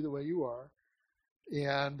and made you the way you are.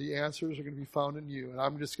 And the answers are going to be found in you. And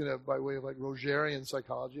I'm just going to, by way of like Rogerian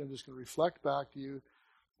psychology, I'm just going to reflect back to you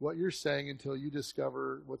what you're saying until you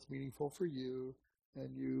discover what's meaningful for you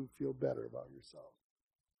and you feel better about yourself.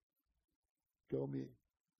 Go me.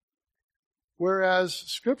 Whereas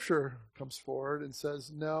Scripture comes forward and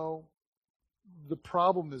says, no, the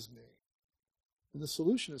problem is me. And the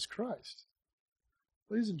solution is Christ.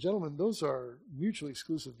 Ladies and gentlemen, those are mutually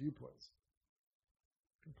exclusive viewpoints.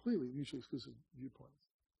 Completely mutually exclusive viewpoints.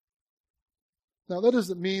 Now, that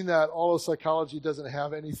doesn't mean that all of psychology doesn't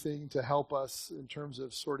have anything to help us in terms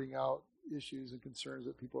of sorting out issues and concerns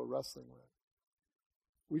that people are wrestling with.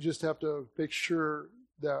 We just have to make sure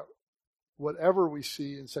that whatever we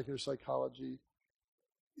see in secular psychology,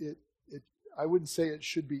 I wouldn't say it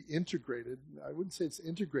should be integrated. I wouldn't say it's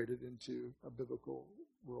integrated into a biblical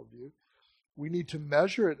worldview. We need to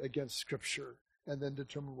measure it against Scripture and then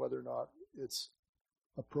determine whether or not it's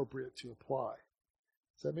appropriate to apply.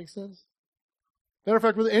 Does that make sense? Matter of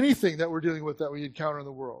fact, with anything that we're dealing with that we encounter in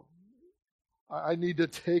the world, I need to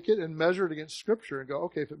take it and measure it against Scripture and go,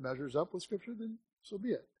 okay, if it measures up with Scripture, then so be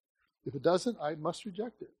it. If it doesn't, I must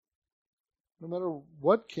reject it, no matter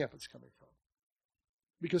what camp it's coming from.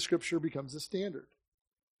 Because Scripture becomes the standard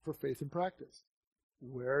for faith and practice.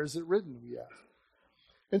 Where is it written, we ask.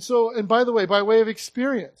 And by the way, by way of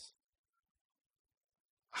experience,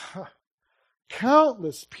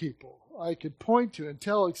 countless people I could point to and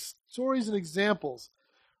tell stories and examples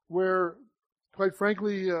where, quite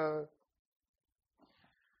frankly,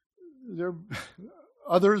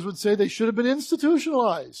 others would say they should have been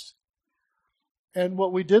institutionalized. And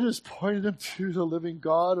what we did is pointed them to the living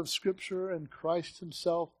God of Scripture and Christ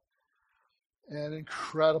Himself, and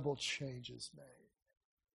incredible changes made.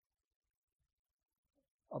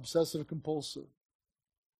 Obsessive compulsive.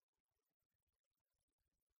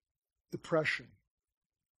 depression.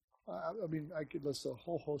 I mean, I could list a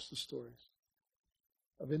whole host of stories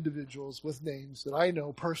of individuals with names that I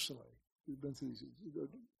know personally who've been through these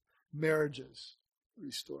marriages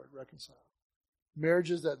restored, reconciled.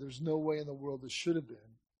 Marriages that there's no way in the world this should have been.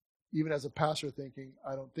 Even as a pastor thinking,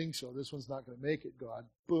 I don't think so. This one's not going to make it, God.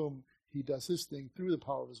 Boom. He does his thing through the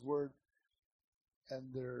power of his word.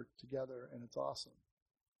 And they're together, and it's awesome.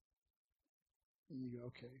 And you go,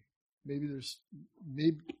 okay, maybe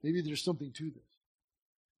there's something to this.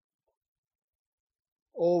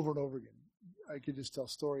 Over and over again. I could just tell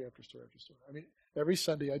story after story after story. I mean, every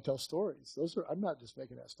Sunday I tell stories. I'm not just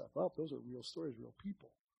making that stuff up. Those are real stories, real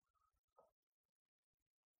people.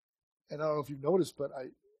 And I don't know if you've noticed, but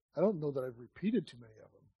I don't know that I've repeated too many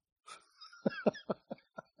of them.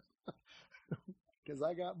 Because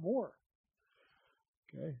I got more.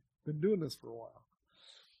 Okay? Been doing this for a while.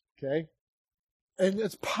 Okay? And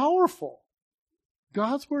it's powerful.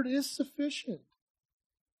 God's word is sufficient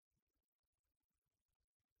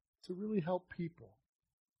to really help people.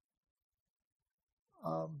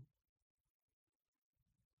 I'm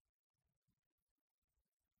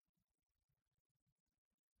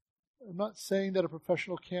not saying that a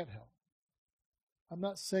professional can't help. I'm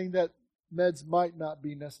not saying that meds might not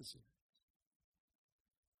be necessary.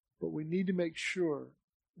 But we need to make sure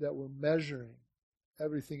that we're measuring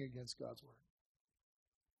everything against God's word.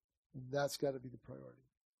 And that's got to be the priority.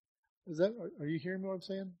 Are you hearing what I'm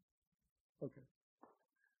saying? Okay.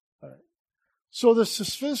 All right. So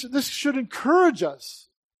this should encourage us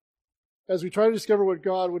as we try to discover what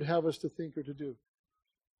God would have us to think or to do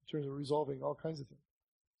in terms of resolving all kinds of things.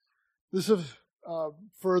 This is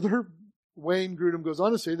further, Wayne Grudem goes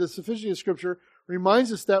on to say, the sufficiency of Scripture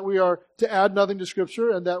reminds us that we are to add nothing to Scripture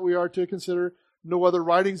and that we are to consider no other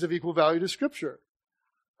writings of equal value to Scripture.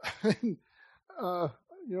 The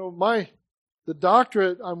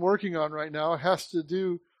doctorate I'm working on right now has to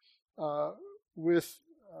do with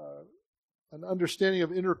an understanding of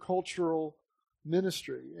intercultural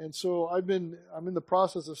ministry. And so I'm in the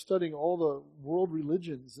process of studying all the world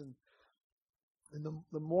religions, and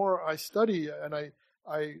the more I study and I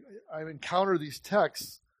encounter these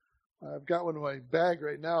texts, I've got one in my bag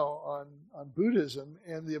right now on Buddhism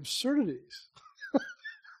and the absurdities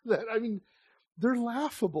that, they're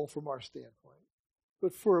laughable from our standpoint.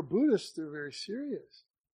 But for a Buddhist, they're very serious.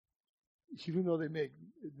 Even though it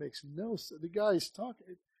makes no sense. The guy's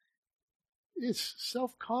talking, it's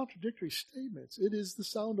self-contradictory statements. It is the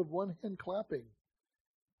sound of one hand clapping.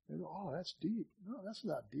 And, that's deep. No, that's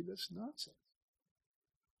not deep. That's nonsense.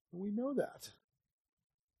 And we know that.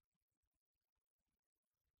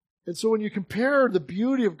 And so when you compare the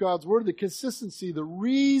beauty of God's Word, the consistency, the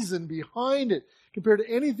reason behind it, compared to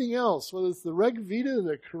anything else, whether it's the Rig Veda,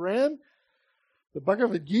 the Quran, the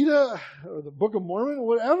Bhagavad Gita, or the Book of Mormon,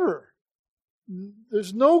 whatever,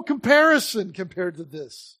 there's no comparison compared to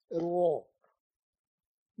this at all.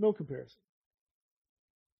 No comparison.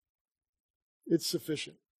 It's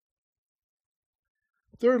sufficient.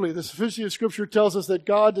 Thirdly, the sufficiency of Scripture tells us that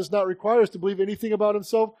God does not require us to believe anything about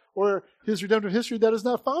himself or his redemptive history that is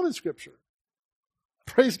not found in Scripture.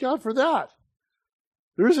 Praise God for that.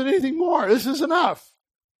 There isn't anything more. This is enough.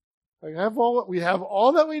 We have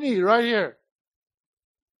all that we need right here.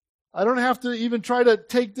 I don't have to even try to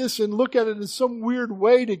take this and look at it in some weird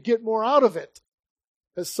way to get more out of it,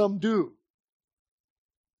 as some do.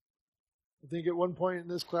 I think at one point in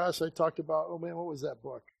this class I talked about, what was that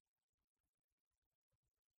book?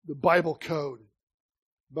 The Bible Code.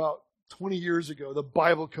 About 20 years ago, the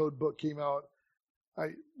Bible Code book came out.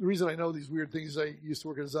 The reason I know these weird things is I used to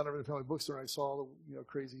work at a Zondervan Family Bookstore, and I saw all the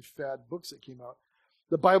crazy fad books that came out.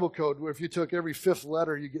 The Bible Code, where if you took every fifth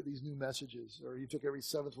letter, you get these new messages, or you took every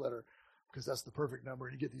seventh letter, because that's the perfect number,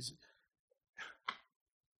 and you get these.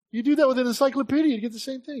 You do that with an encyclopedia, you get the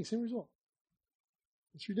same thing, same result.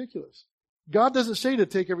 It's ridiculous. God doesn't say to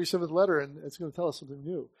take every seventh letter and it's going to tell us something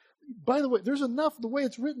new. By the way, there's enough the way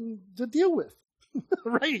it's written to deal with.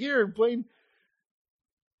 Right here in plain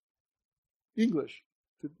English,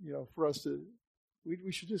 for us to,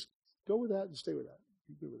 we should just go with that and stay with that.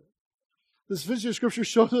 Be good with it. The sufficiency of Scripture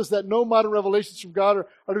shows us that no modern revelations from God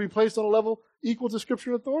are to be placed on a level equal to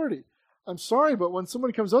Scripture authority. I'm sorry, but when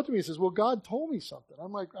someone comes up to me and says, "Well, God told me something,"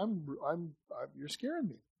 I'm like, "You're scaring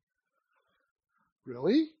me."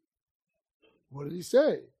 Really? What did he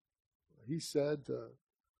say? He said to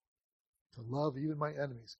love even my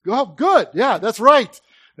enemies. Oh, good. Yeah, that's right.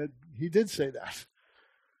 He did say that.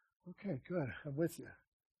 Okay, good. I'm with you.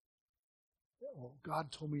 Well,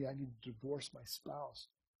 God told me I need to divorce my spouse.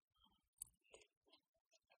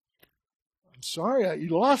 I'm sorry, you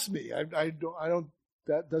lost me. I don't.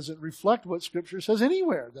 That doesn't reflect what Scripture says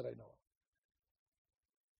anywhere that I know of.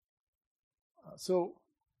 So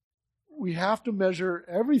we have to measure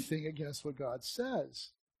everything against what God says.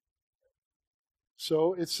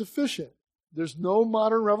 So it's sufficient. There's no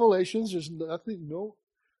modern revelations. There's nothing, no.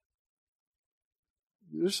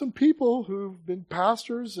 There's some people who've been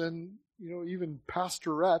pastors and, even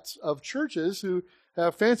pastorettes of churches who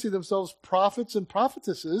have fancied themselves prophets and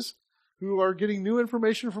prophetesses who are getting new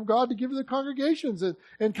information from God to give to the congregations. And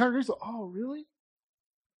congregations go, oh, really?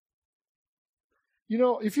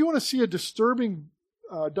 If you want to see a disturbing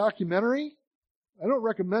documentary, I don't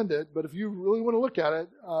recommend it, but if you really want to look at it,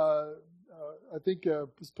 I think it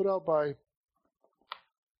was put out by, I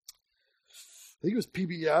think it was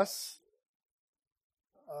PBS,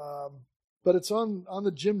 but it's on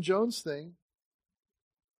the Jim Jones thing.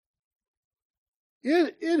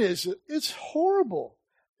 It's horrible.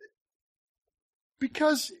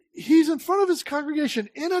 Because he's in front of his congregation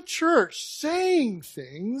in a church saying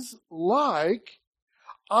things like,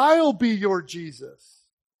 I'll be your Jesus.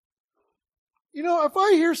 If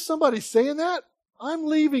I hear somebody saying that, I'm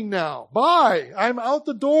leaving now. Bye. I'm out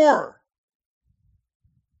the door.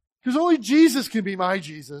 Because only Jesus can be my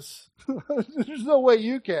Jesus. There's no way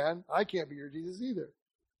you can. I can't be your Jesus either.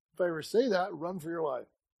 If I ever say that, run for your life.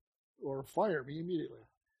 Or fire me immediately.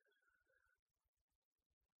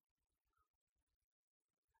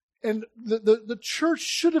 And the church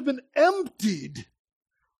should have been emptied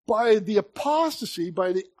by the apostasy,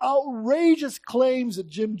 by the outrageous claims that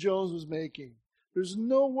Jim Jones was making. There's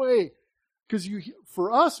no way. Because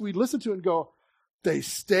for us, we listen to it and go, they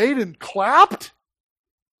stayed and clapped?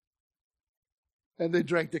 And they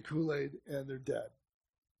drank the Kool-Aid and they're dead.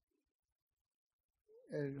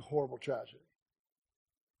 And horrible tragedy.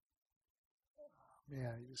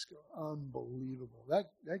 Man, you just go, unbelievable.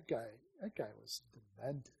 That guy was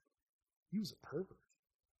demented. He was a pervert.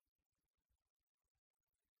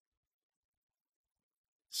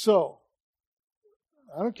 So,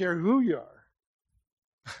 I don't care who you are.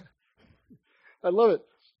 I love it.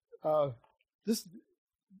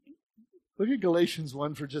 Look at Galatians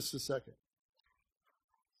 1 for just a second.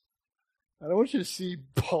 And I want you to see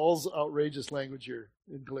Paul's outrageous language here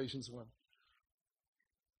in Galatians 1.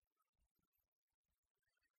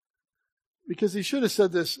 Because he should have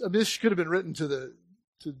said this. I mean, this could have been written to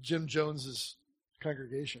Jim Jones's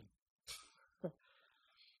congregation.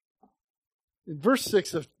 In verse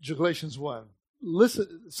 6 of Galatians 1,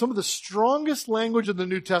 listen, some of the strongest language in the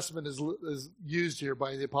New Testament is used here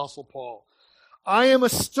by the Apostle Paul. I am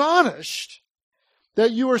astonished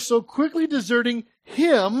that you are so quickly deserting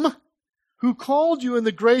him who called you in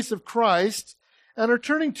the grace of Christ and are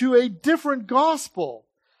turning to a different gospel.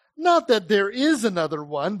 Not that there is another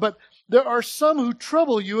one, but there are some who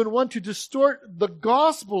trouble you and want to distort the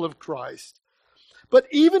gospel of Christ. But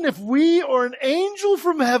even if we or an angel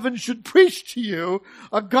from heaven should preach to you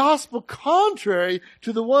a gospel contrary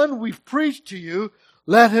to the one we've preached to you,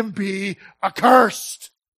 let him be accursed.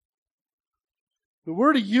 The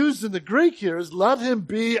word he used in the Greek here is let him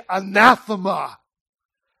be anathema.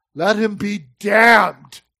 Let him be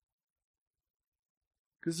damned.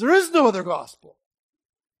 Because there is no other gospel.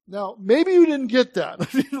 Now, maybe you didn't get that.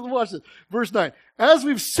 Watch this. Verse 9. As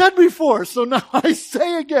we've said before, so now I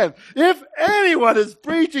say again, if anyone is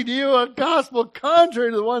preaching to you a gospel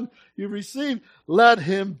contrary to the one you received, let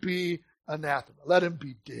him be anathema. Let him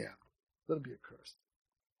be damned. Let him be accursed.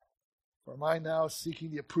 Or am I now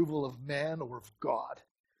seeking the approval of man or of God?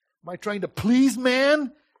 Am I trying to please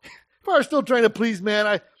man? If I were still trying to please man,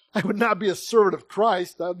 I would not be a servant of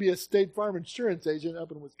Christ. I would be a State Farm insurance agent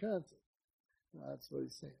up in Wisconsin. That's what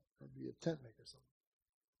he's saying. I'd be a tent maker or something.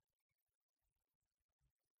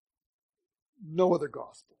 No other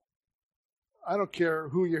gospel. I don't care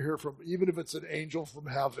who you hear from, even if it's an angel from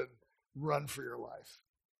heaven, run for your life.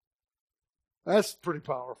 That's pretty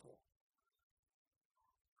powerful.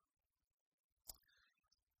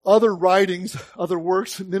 Other writings, other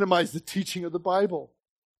works minimize the teaching of the Bible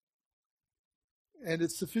and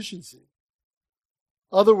its sufficiency.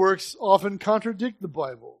 Other works often contradict the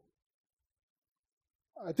Bible.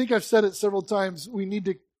 I think I've said it several times. We need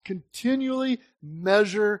to continually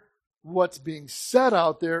measure what's being said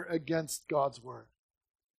out there against God's word.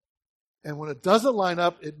 And when it doesn't line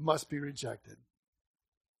up, it must be rejected.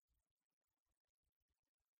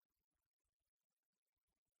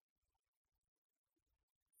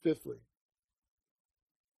 Fifthly,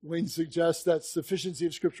 Wayne suggests that sufficiency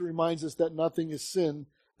of Scripture reminds us that nothing is sin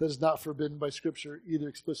that is not forbidden by Scripture, either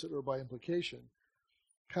explicit or by implication.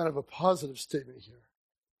 Kind of a positive statement here.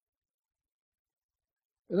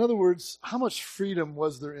 In other words, how much freedom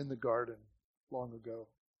was there in the garden long ago?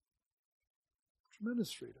 Tremendous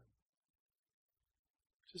freedom.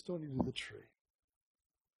 Just don't eat of the tree.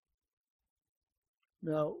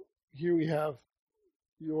 Now, here we have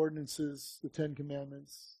the ordinances, the Ten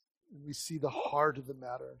Commandments, and we see the heart of the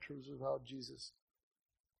matter in terms of how Jesus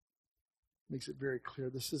makes it very clear.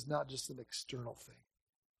 This is not just an external thing.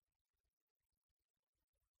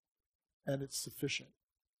 And it's sufficient.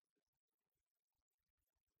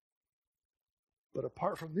 But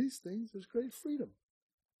apart from these things, there's great freedom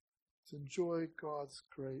to enjoy God's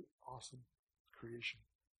great, awesome creation.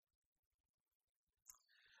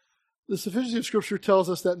 The sufficiency of Scripture tells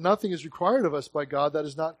us that nothing is required of us by God that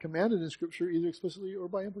is not commanded in Scripture, either explicitly or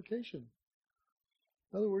by implication.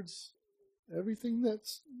 In other words, everything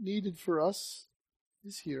that's needed for us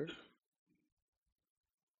is here.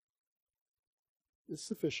 It's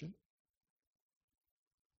sufficient.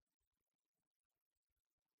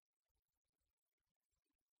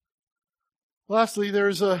 Lastly,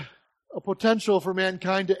 there's a potential for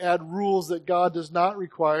mankind to add rules that God does not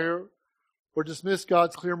require or dismiss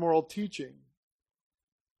God's clear moral teaching.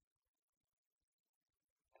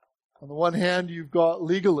 On the one hand, you've got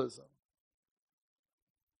legalism.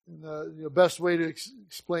 And the best way to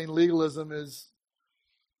explain legalism is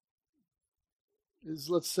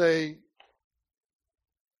let's say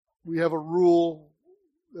we have a rule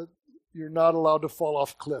that you're not allowed to fall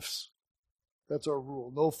off cliffs. That's our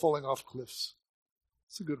rule. No falling off cliffs.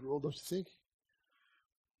 It's a good rule, don't you think?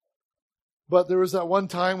 But there was that one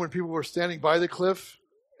time when people were standing by the cliff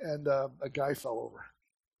and a guy fell over.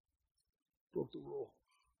 Broke the rule.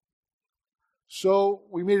 So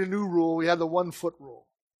we made a new rule. We had the 1 foot rule.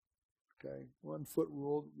 Okay, 1 foot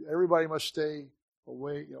rule. Everybody must stay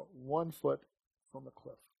away, 1 foot from the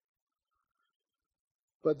cliff.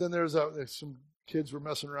 But then there's some kids were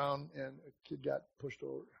messing around and a kid got pushed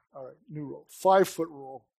over. All right, new rule. 5 foot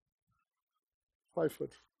rule. 5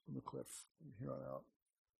 foot from the cliff from here on out.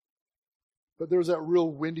 But there was that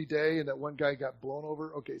real windy day and that one guy got blown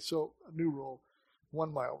over. Okay, so a new rule,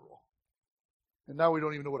 1 mile rule. And now we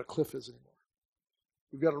don't even know what a cliff is anymore.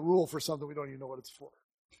 We've got a rule for something we don't even know what it's for.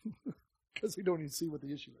 Because we don't even see what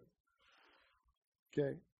the issue is.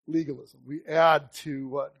 Okay, legalism. We add to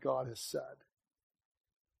what God has said.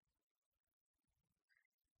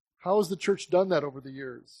 How has the church done that over the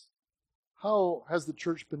years? How has the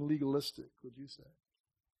church been legalistic, would you say?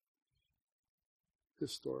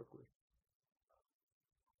 Historically.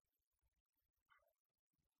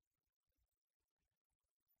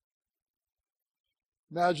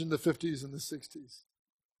 Imagine the 50s and the 60s.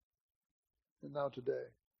 And now today.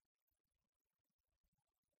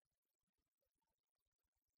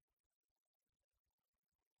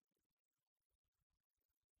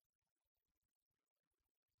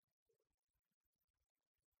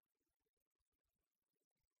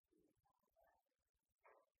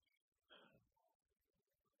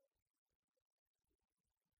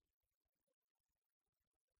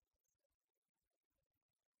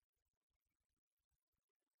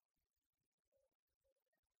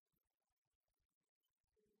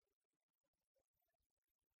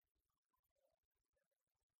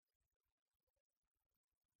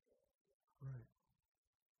 Right.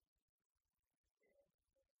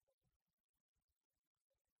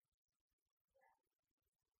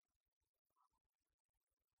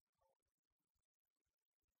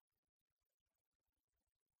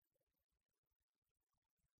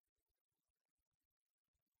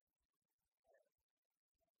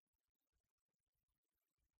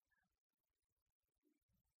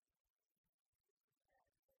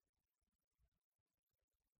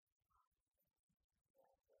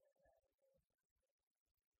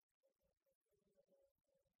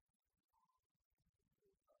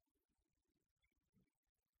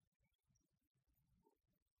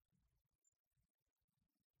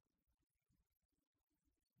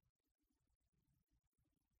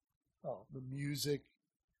 Oh, the music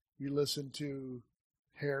you listen to,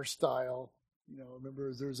 hairstyle.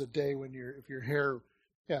 Remember there was a day when if your hair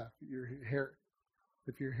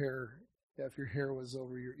was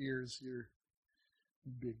over your ears, you're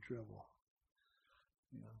in big trouble.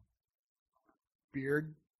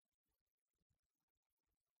 Beard.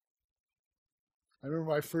 I remember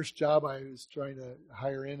my first job I was trying to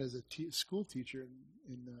hire in as a school teacher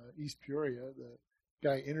in East Peoria. The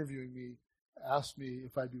guy interviewing me asked me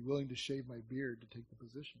if I'd be willing to shave my beard to take the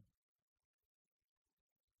position.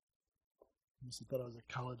 I must have thought I was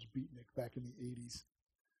a college beatnik back in the 80s.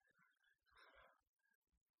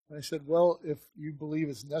 And I said, well, if you believe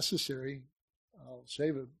it's necessary, I'll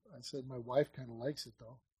shave it. I said, my wife kind of likes it,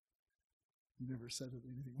 though. He never said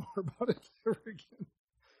anything more about it ever again.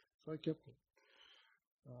 So I kept it.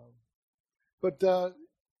 But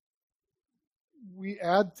we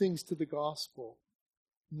add things to the gospel,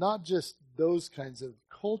 not just those kinds of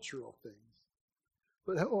cultural things,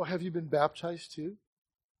 But have you been baptized too?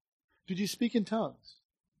 Did you speak in tongues?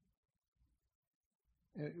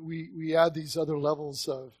 And we add these other levels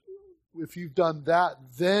of, if you've done that,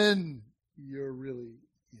 then you're really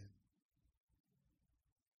in.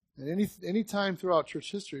 And any time throughout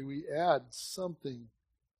church history, we add something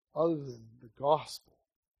other than the gospel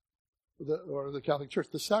or the Catholic Church,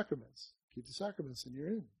 the sacraments. Keep the sacraments and you're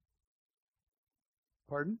in.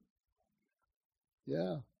 Pardon?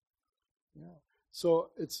 Yeah. So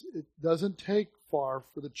it doesn't take far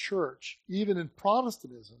for the church, even in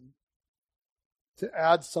Protestantism, to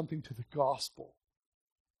add something to the gospel,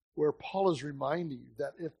 where Paul is reminding you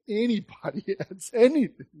that if anybody adds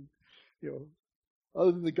anything,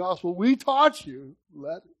 other than the gospel we taught you,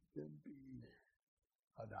 let him be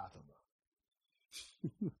anathema.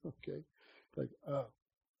 Okay?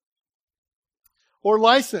 Or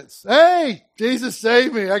license. Hey, Jesus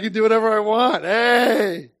saved me. I can do whatever I want.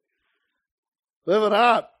 Hey, live it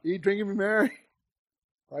up. Eat, drink, and be merry.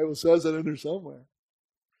 Bible says that in there somewhere.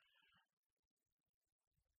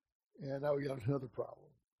 And now we got another problem.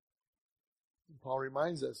 Paul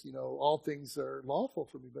reminds us, all things are lawful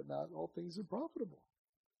for me, but not all things are profitable.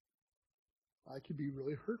 I could be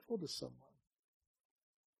really hurtful to someone.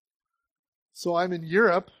 So I'm in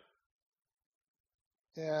Europe,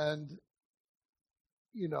 and,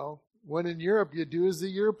 when in Europe, you do as the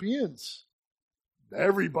Europeans.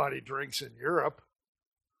 Everybody drinks in Europe.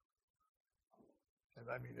 And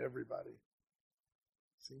I mean everybody.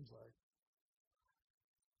 Seems like.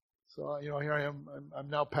 So, here I am. I'm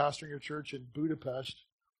now pastoring a church in Budapest.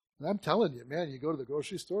 And I'm telling you, man, you go to the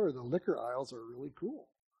grocery store, the liquor aisles are really cool.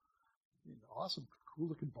 Awesome,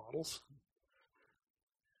 cool-looking bottles.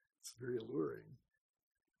 It's very alluring.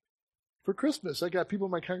 For Christmas, I got people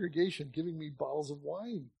in my congregation giving me bottles of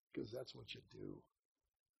wine, because that's what you do.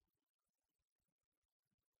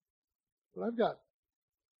 But I've got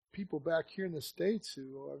people back here in the States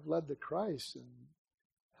who I've led to Christ and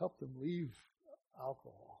helped them leave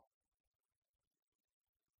alcohol.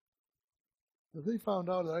 If they found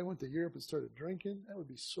out that I went to Europe and started drinking, that would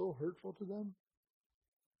be so hurtful to them.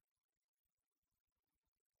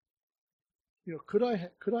 Could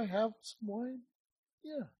I have some wine?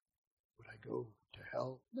 Yeah. Would I go to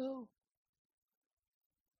hell? No.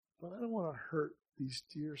 But I don't want to hurt these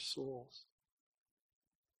dear souls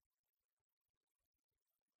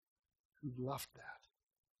who left that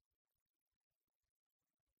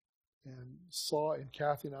and saw in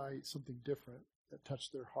Kathy and I something different that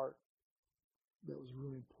touched their heart, that was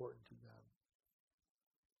really important to them.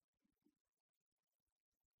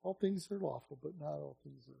 All things are lawful, but not all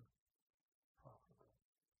things are profitable.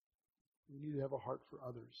 You need to have a heart for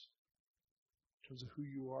others in terms of who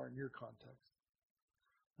you are in your context.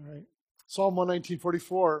 All right. Psalm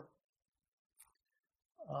 119:44.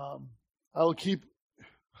 I will keep.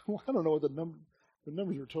 I don't know what the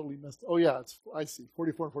numbers are totally messed up. Oh yeah, I see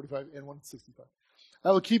 44 and 45 and 165. I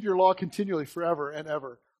will keep your law continually forever and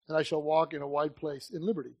ever, and I shall walk in a wide place in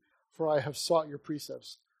liberty, for I have sought your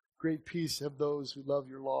precepts. Great peace have those who love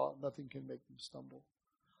your law. Nothing can make them stumble.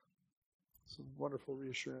 Some wonderful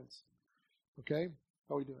reassurance. Okay,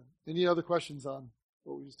 how are we doing? Any other questions on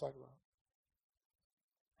what we just talked about?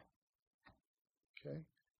 Okay.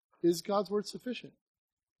 Is God's word sufficient?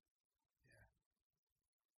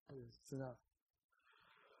 Yeah. It's enough.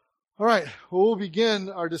 All right. Well, we'll begin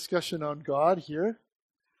our discussion on God here.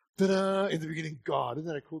 Ta-da! In the beginning, God. Isn't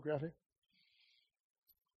that a cool graphic?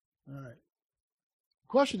 All right. The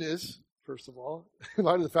question is, first of all, in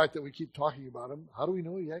light of the fact that we keep talking about him, how do we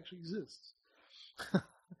know he actually exists? The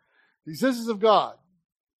existence of God.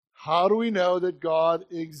 How do we know that God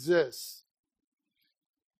exists?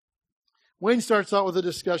 Wayne starts out with a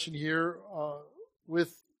discussion here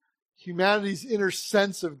with humanity's inner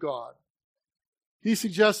sense of God. He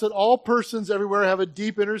suggests that all persons everywhere have a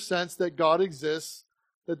deep inner sense that God exists,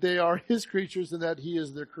 that they are his creatures, and that he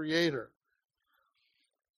is their creator.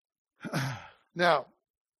 Now,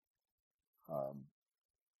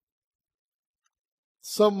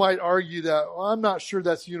 some might argue that, well, I'm not sure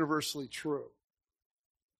that's universally true.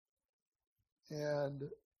 And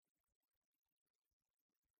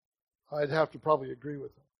I'd have to probably agree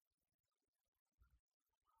with them.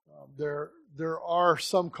 There are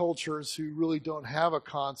some cultures who really don't have a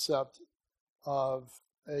concept of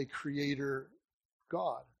a creator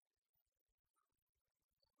God.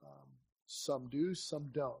 Some do, some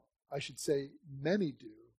don't. I should say many do,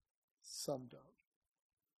 some don't.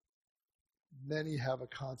 Many have a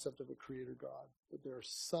concept of a creator God, but there are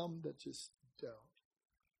some that just don't.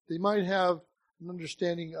 They might have an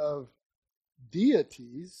understanding of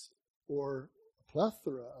deities or a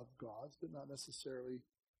plethora of gods, but not necessarily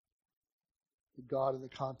the God in the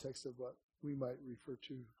context of what we might refer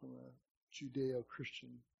to from a Judeo-Christian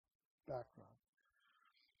background.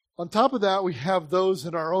 On top of that, we have those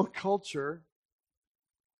in our own culture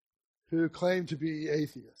who claim to be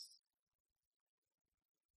atheists.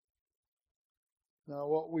 Now,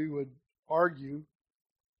 what we would argue,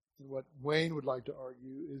 and what Wayne would like to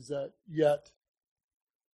argue, is that yet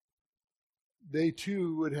they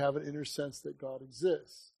too would have an inner sense that God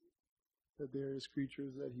exists, that there is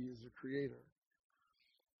creatures, that he is a creator.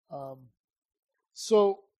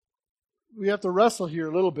 So we have to wrestle here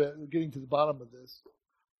a little bit, getting to the bottom of this.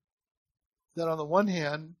 That on the one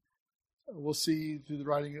hand, we'll see through the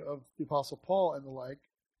writing of the Apostle Paul and the like,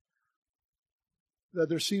 that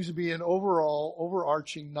there seems to be an overall,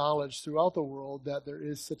 overarching knowledge throughout the world that there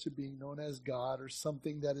is such a being known as God, or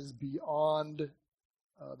something that is beyond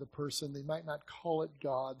the person. They might not call it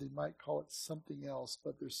God, they might call it something else,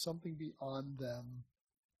 but there's something beyond them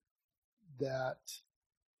that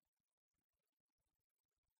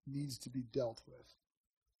needs to be dealt with.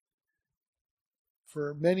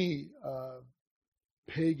 For many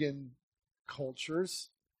pagan cultures,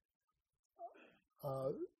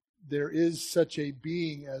 there is such a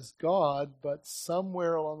being as God, but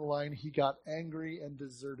somewhere along the line he got angry and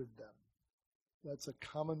deserted them. That's a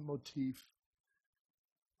common motif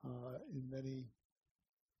in many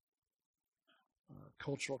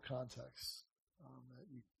cultural contexts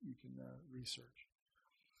that you can research.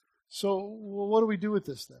 So, what do we do with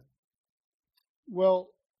this then? Well,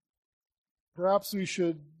 perhaps we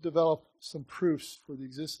should develop some proofs for the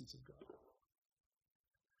existence of God.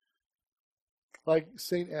 Like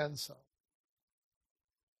St. Anselm,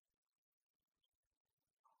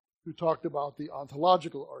 who talked about the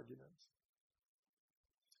ontological argument.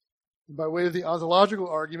 And by way of the ontological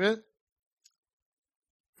argument,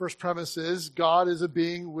 first premise is God is a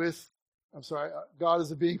being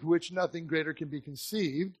for which nothing greater can be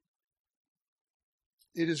conceived.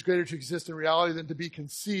 It is greater to exist in reality than to be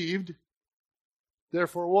conceived.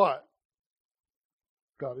 Therefore what?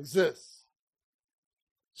 God exists.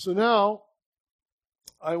 So now,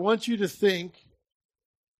 I want you to think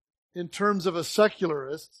in terms of a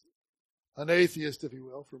secularist, an atheist, if you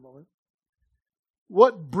will, for a moment.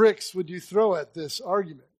 What bricks would you throw at this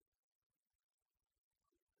argument?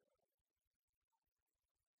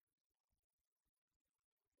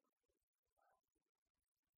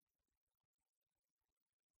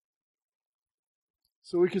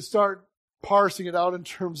 So we could start parsing it out in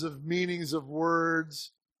terms of meanings of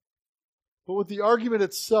words. But with the argument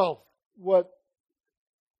itself, what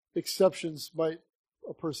exceptions might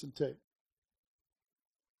a person take?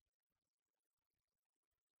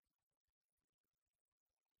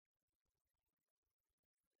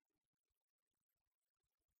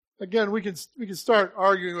 Again, we can start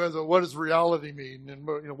arguing as what does reality mean,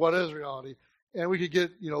 and what is reality, and we could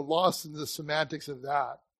get lost in the semantics of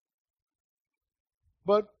that.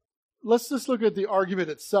 But let's just look at the argument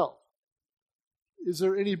itself. Is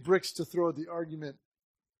there any bricks to throw at the argument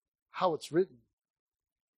how it's written?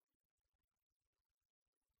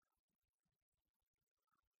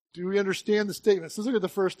 Do we understand the statements? Let's look at the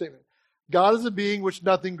first statement. God is a being which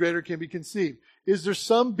nothing greater can be conceived. Is there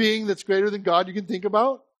some being that's greater than God you can think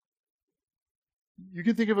about? You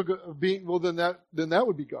can think of a being, well then that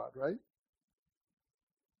would be God, right?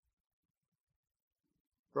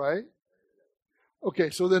 Right?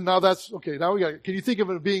 Okay, so then now that's, okay, now we got it. Can you think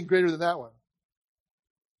of a being greater than that one?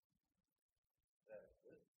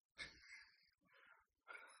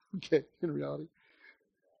 Okay, in reality.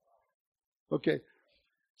 Okay,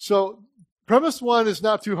 so premise one is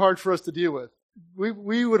not too hard for us to deal with.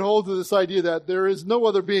 We would hold to this idea that there is no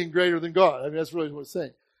other being greater than God. I mean, that's really what it's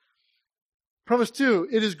saying. Premise two,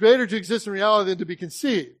 it is greater to exist in reality than to be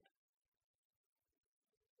conceived.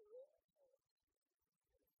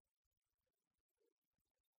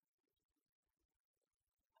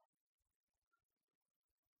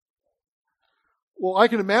 Well, I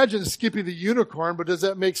can imagine Skippy the unicorn, but does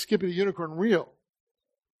that make Skippy the unicorn real?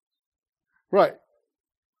 Right.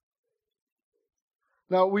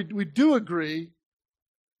 Now, we do agree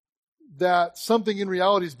that something in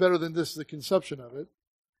reality is better than the conception of it.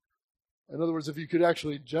 In other words, if you could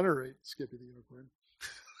actually generate Skippy the unicorn,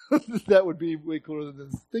 that would be way cooler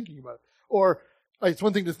than thinking about it. Or, it's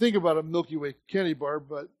one thing to think about a Milky Way candy bar,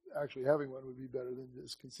 but actually having one would be better than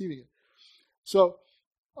just conceiving it. So,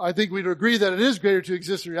 I think we'd agree that it is greater to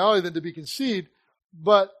exist in reality than to be conceived,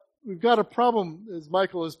 but we've got a problem, as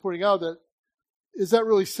Michael is pointing out, that is that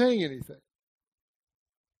really saying anything?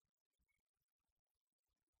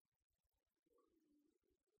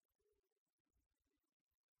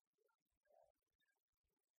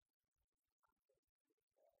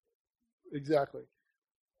 Exactly.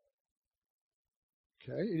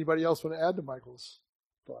 Okay. Anybody else want to add to Michael's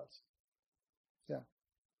thoughts? Yeah.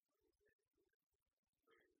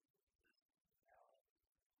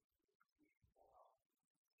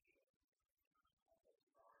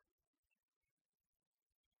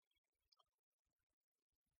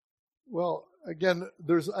 Well, again,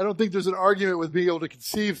 I don't think there's an argument with being able to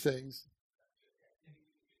conceive things.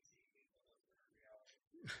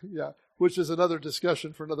 Yeah, which is another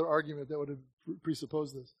discussion for another argument that would have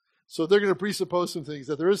presupposed this. So they're going to presuppose some things,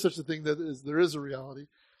 that there is such a thing, there is a reality.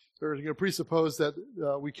 They're going to presuppose that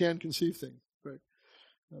we can conceive things, right,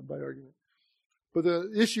 by argument. But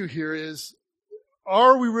the issue here is,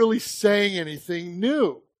 are we really saying anything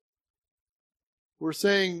new? We're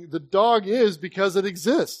saying the dog is because it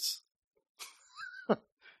exists.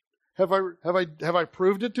 Have I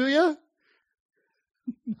proved it to you?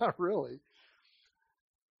 Not really.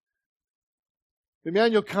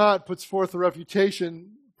 Immanuel Kant puts forth a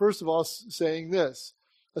refutation, first of all, saying this: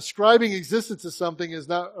 ascribing existence to something is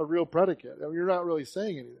not a real predicate. I mean, you're not really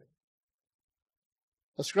saying anything.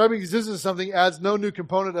 Ascribing existence to something adds no new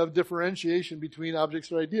component of differentiation between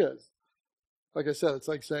objects or ideas. Like I said, it's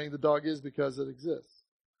like saying the dog is because it exists.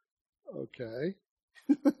 Okay.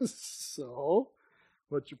 So,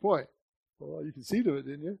 what's your point? Well, you conceived of it,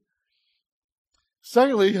 didn't you?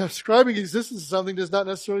 Secondly, ascribing existence to something does not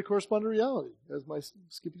necessarily correspond to reality, as my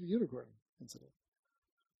Skippy the Unicorn incident.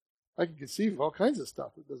 I can conceive of all kinds of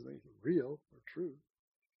stuff that doesn't make it real or true.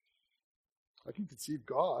 I can conceive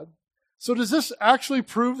God. So does this actually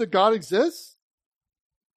prove that God exists?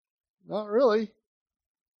 Not really.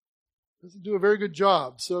 Doesn't do a very good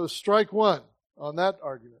job. So strike one on that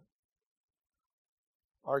argument.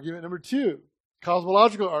 Argument number 2,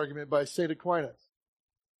 cosmological argument by St. Aquinas.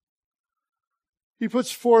 He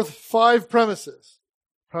puts forth 5 premises.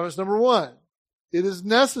 Premise number 1, it is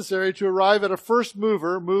necessary to arrive at a first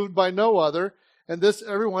mover moved by no other, and this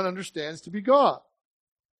everyone understands to be God.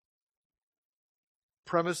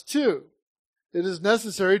 Premise 2, it is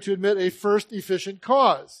necessary to admit a first efficient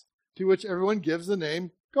cause, to which everyone gives the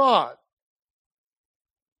name God.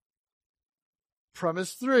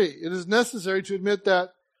 Premise 3, it is necessary to admit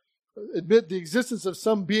the existence of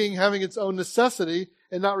some being having its own necessity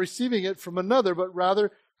and not receiving it from another, but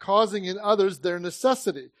rather causing in others their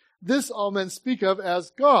necessity. This all men speak of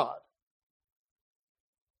as God.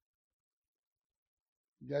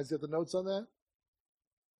 You guys got the notes on that?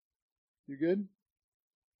 You good?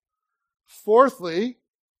 Fourthly,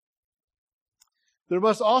 there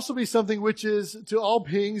must also be something which is to all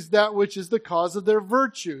beings that which is the cause of their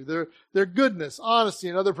virtue, their goodness, honesty,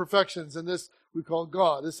 and other perfections. And this we call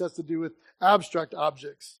God. This has to do with abstract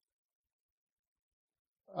objects,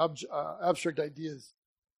 abstract ideas.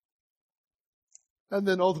 And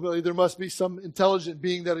then ultimately there must be some intelligent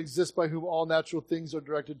being that exists by whom all natural things are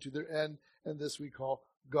directed to their end, and this we call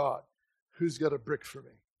God. Who's got a brick for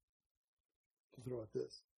me to throw at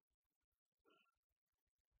this?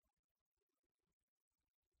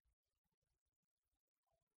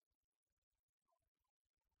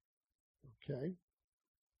 Okay.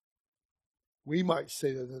 We might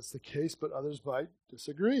say that that's the case, but others might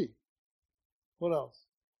disagree. What else?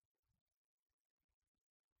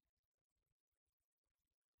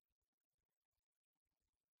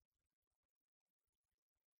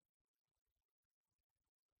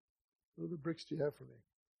 What other bricks do you have for me?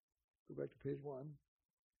 Go back to page 1.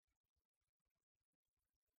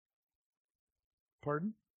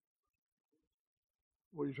 Pardon?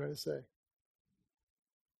 What are you trying to say?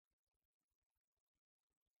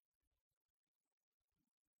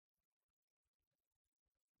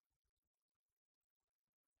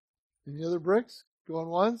 Any other bricks? Going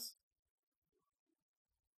once?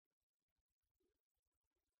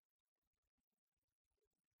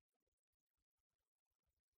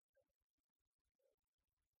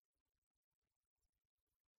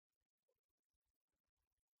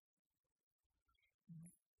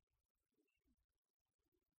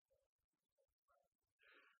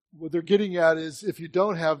 What they're getting at is if you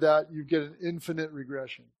don't have that, you get an infinite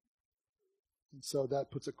regression. And so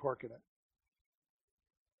that puts a cork in it.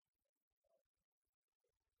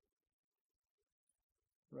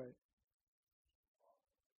 Right.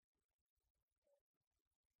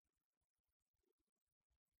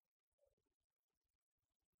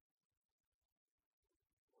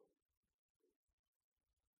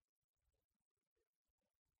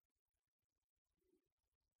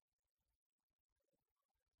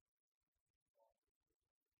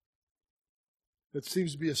 It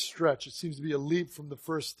seems to be a stretch. It seems to be a leap from the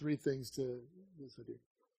first 3 things to this idea.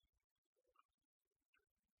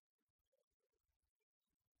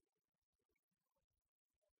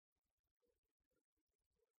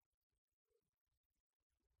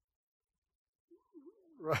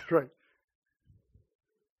 Right, right.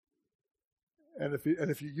 And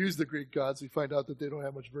if you use the Greek gods, we find out that they don't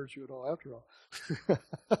have much virtue at all after all.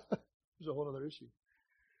 There's a whole other issue.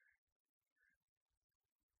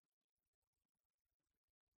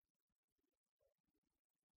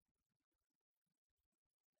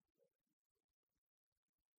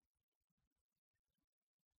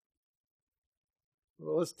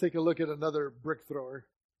 Well, let's take a look at another brick thrower.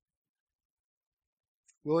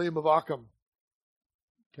 William of Ockham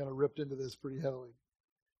kind of ripped into this pretty heavily.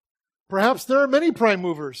 Perhaps there are many prime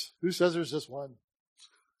movers. Who says there's just one?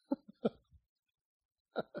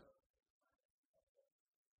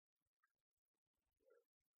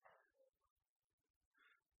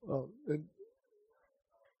 Well, and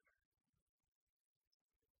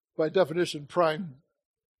by definition, prime,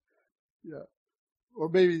 yeah. Or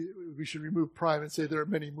maybe we should remove prime and say there are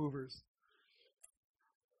many movers.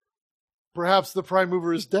 Perhaps the prime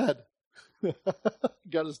mover is dead.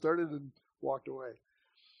 Got it started and walked away.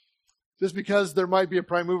 Just because there might be a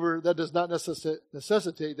prime mover, that does not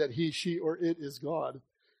necessitate that he, she, or it is God.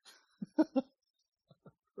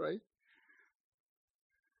 Right?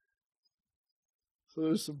 So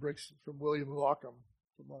there's some bricks from William of Ockham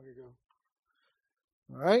from long ago.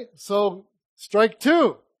 All right, so strike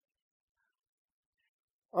two.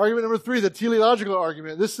 Argument number three, the teleological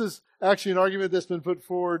argument. This is actually an argument that's been put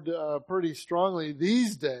forward pretty strongly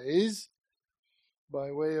these days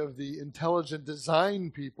by way of the intelligent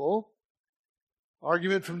design people.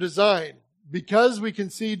 Argument from design. Because we can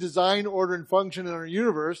see design, order, and function in our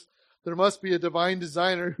universe, there must be a divine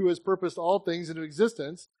designer who has purposed all things into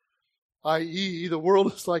existence, i.e., the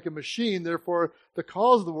world is like a machine, therefore the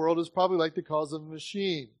cause of the world is probably like the cause of a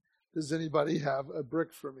machine. Does anybody have a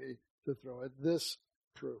brick for me to throw at this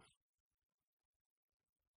proof?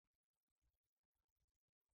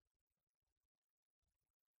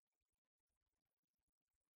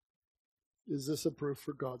 Is this a proof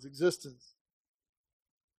for God's existence?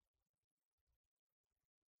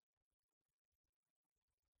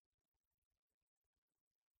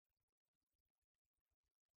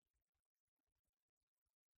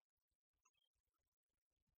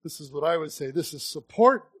 This is what I would say. This is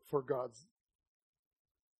support for God's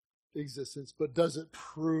existence, but does it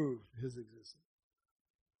prove his existence?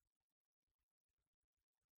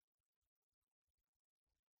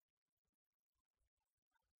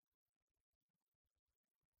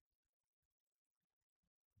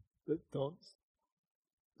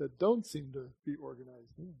 That don't seem to be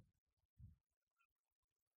organized.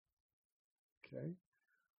 Okay.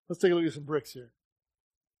 Let's take a look at some bricks here.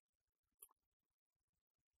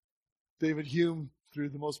 David Hume threw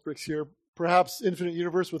the most bricks here. Perhaps infinite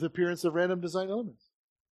universe with appearance of random design elements.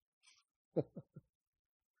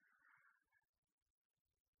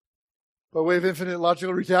 By way of infinite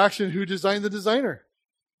logical reaction, who designed the designer?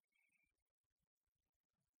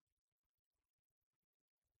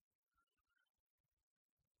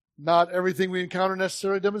 Not everything we encounter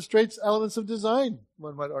necessarily demonstrates elements of design,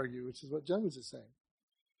 one might argue, which is what Jen was just saying.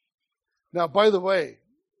 Now, by the way,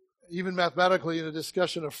 even mathematically in a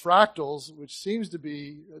discussion of fractals, which seems to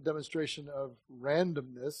be a demonstration of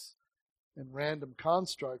randomness and random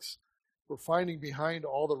constructs, we're finding behind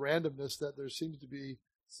all the randomness that there seems to be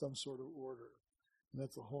some sort of order. And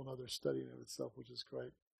that's a whole other study in of itself, which is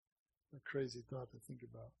quite a crazy thought to think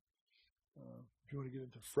about. If you want to get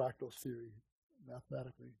into fractal theory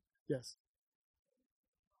mathematically. Yes?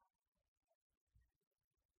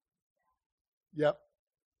 Yep.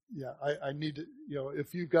 Yeah, I need to,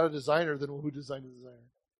 if you've got a designer, then who designed the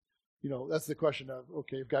designer? That's the question of,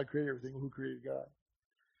 okay, if God created everything, who created God?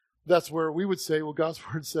 That's where we would say, well, God's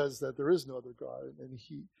word says that there is no other God, and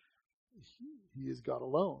he is God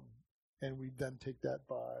alone. And we then take that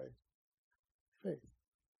by faith.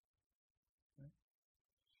 Okay.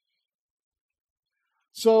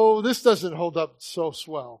 So this doesn't hold up so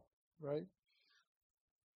swell, right?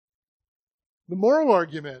 The moral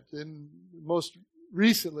argument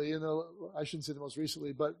recently, I shouldn't say the most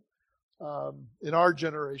recently, but in our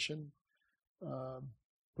generation,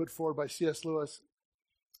 put forward by C.S. Lewis,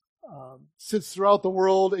 since throughout the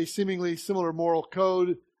world a seemingly similar moral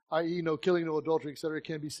code, i.e. no killing, no adultery, etc.,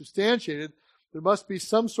 can be substantiated, there must be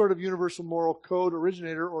some sort of universal moral code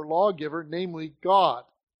originator or lawgiver, namely God.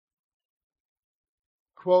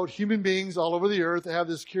 Quote, human beings all over the earth have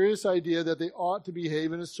this curious idea that they ought to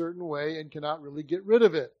behave in a certain way and cannot really get rid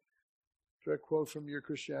of it. Direct quote from Your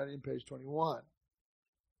Christianity on page 21.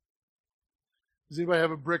 Does anybody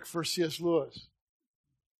have a brick for C.S. Lewis?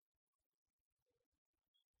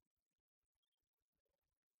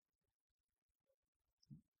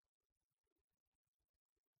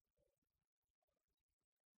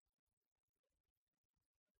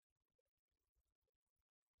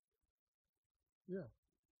 Yeah.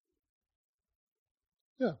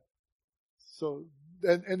 Yeah. So,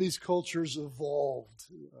 and these cultures evolved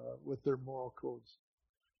with their moral codes.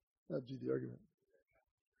 That'd be the argument.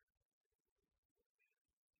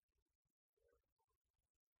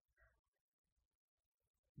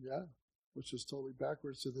 Yeah. Which is totally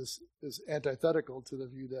backwards to this, is antithetical to the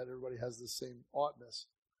view that everybody has the same oughtness.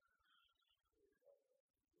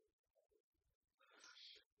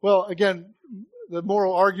 Well, again, the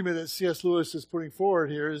moral argument that C.S. Lewis is putting forward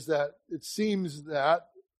here is that it seems that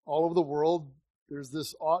all over the world there's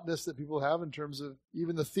this oughtness that people have in terms of,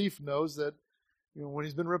 even the thief knows that, when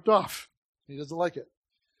he's been ripped off, he doesn't like it,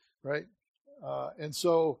 right? And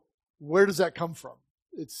so where does that come from?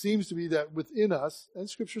 It seems to be that within us, and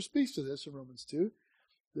Scripture speaks to this in Romans 2,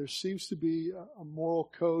 there seems to be a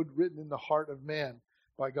moral code written in the heart of man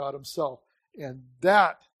by God himself. And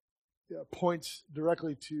that points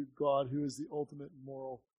directly to God, who is the ultimate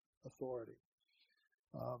moral authority.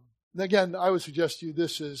 And again, I would suggest to you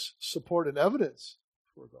this is support and evidence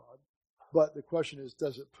for God. But the question is,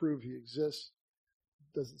 does it prove he exists?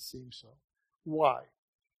 Doesn't seem so. Why?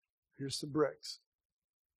 Here's some bricks.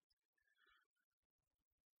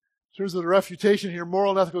 In terms of the refutation here,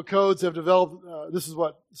 moral and ethical codes have developed, this is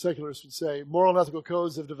what secularists would say, moral and ethical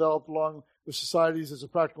codes have developed along with societies as a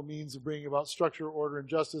practical means of bringing about structure, order, and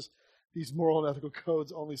justice. These moral and ethical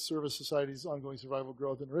codes only serve society's ongoing survival,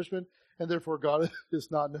 growth, and enrichment, and therefore God is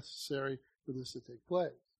not necessary for this to take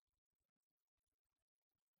place.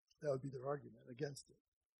 That would be their argument against it.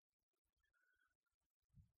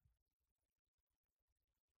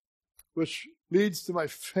 Which leads to my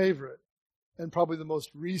favorite and probably the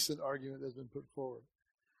most recent argument that's been put forward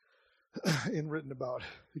and written about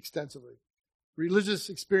extensively. Religious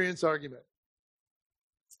experience argument.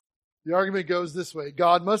 The argument goes this way.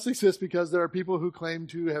 God must exist because there are people who claim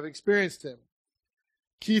to have experienced him.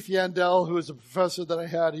 Keith Yandel, who is a professor that I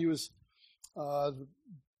had, he was the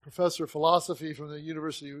professor of philosophy from the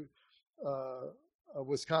University of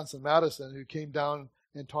Wisconsin-Madison, who came down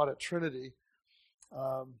and taught at Trinity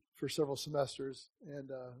for several semesters,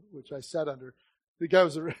 and which I sat under. The guy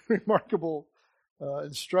was a remarkable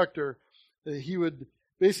instructor. He would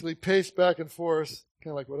basically pace back and forth,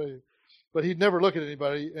 kind of like what I do, but he'd never look at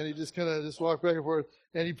anybody, and he just kind of just walk back and forth,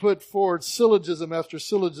 and he put forward syllogism after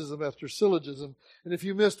syllogism after syllogism, and if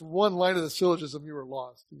you missed one line of the syllogism, you were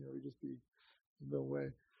lost. You'd just be no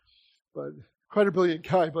way. But quite a brilliant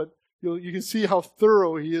guy, but you can see how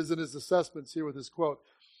thorough he is in his assessments here with this quote.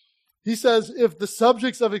 He says, if the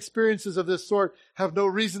subjects of experiences of this sort have no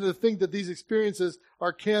reason to think that these experiences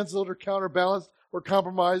are canceled or counterbalanced or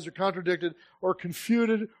compromised or contradicted or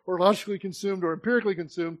confuted or logically consumed or empirically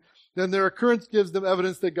consumed, then their occurrence gives them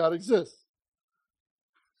evidence that God exists.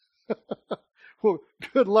 Well,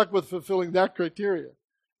 good luck with fulfilling that criteria.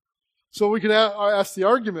 So we can ask the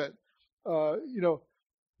argument,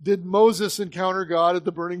 did Moses encounter God at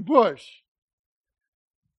the burning bush?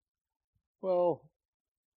 Well,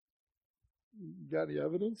 you got any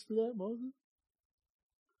evidence for that, Moses?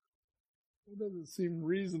 It doesn't seem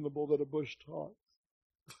reasonable that a bush talks.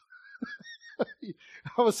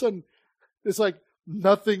 All of a sudden, it's like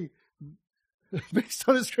nothing, based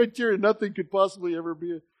on his criteria, nothing could possibly ever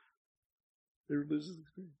be a religious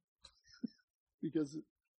experience. Because it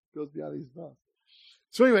goes beyond his bounds.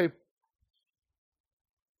 So anyway,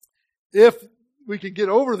 if we can get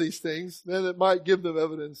over these things, then it might give them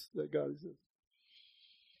evidence that God exists.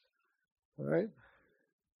 All right?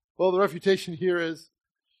 Well, the refutation here is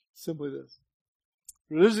simply this.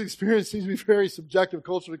 Religious experience seems to be very subjective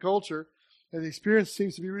culture to culture, and the experience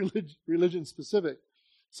seems to be religion specific.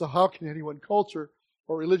 So how can any one culture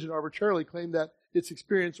or religion arbitrarily claim that its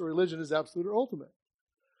experience or religion is absolute or ultimate?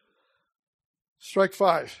 Strike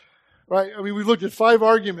 5. Right? I mean, we've looked at 5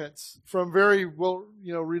 arguments from very well,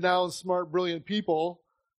 renowned, smart, brilliant people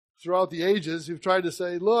throughout the ages who've tried to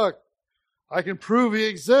say, look, I can prove he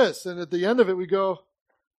exists. And at the end of it, we go,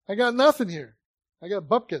 I got nothing here. I got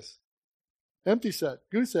bupkis. Empty set.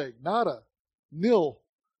 Goose egg. Nada. Nil.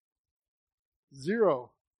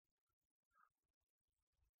 0.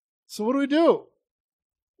 So what do?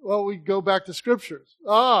 Well, we go back to scriptures.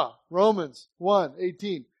 Romans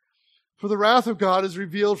 1:18. For the wrath of God is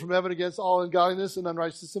revealed from heaven against all ungodliness and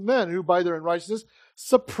unrighteousness of men, who by their unrighteousness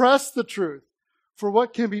suppress the truth. For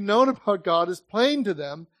what can be known about God is plain to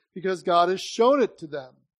them, because God has shown it to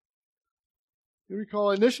them. You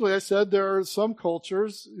recall initially I said there are some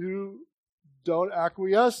cultures who don't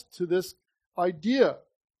acquiesce to this idea,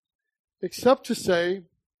 except to say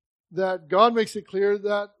that God makes it clear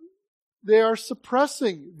that they are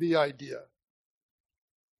suppressing the idea.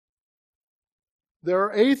 There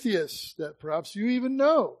are atheists that perhaps you even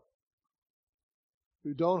know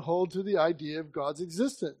who don't hold to the idea of God's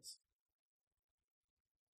existence.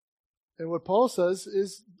 And what Paul says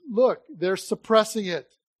is, look, they're suppressing it.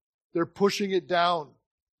 They're pushing it down.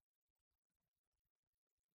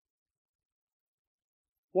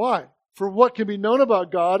 Why? For what can be known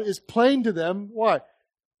about God is plain to them. Why?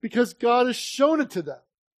 Because God has shown it to them.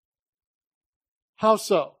 How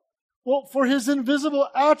so? Well, for his invisible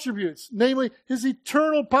attributes, namely his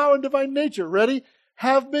eternal power and divine nature, ready,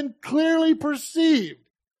 have been clearly perceived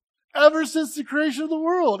ever since the creation of the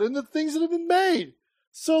world and the things that have been made,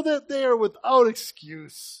 so that they are without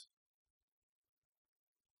excuse.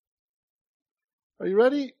 Are you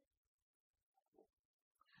ready?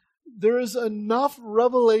 There is enough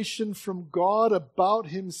revelation from God about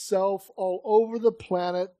himself all over the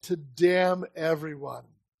planet to damn everyone.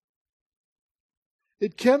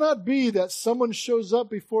 It cannot be that someone shows up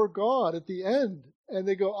before God at the end and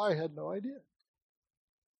they go, I had no idea.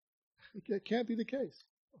 It can't be the case.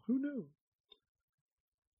 Who knew?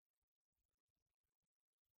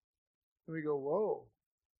 And we go, whoa.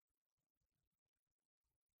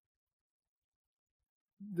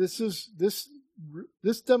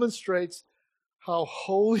 This demonstrates how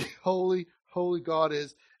holy, holy, holy God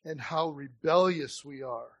is and how rebellious we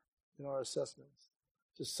are in our assessments,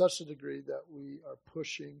 to such a degree that we are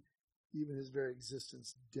pushing even his very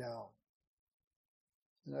existence down.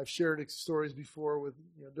 And I've shared stories before with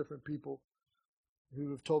different people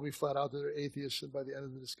who have told me flat out that they're atheists, and by the end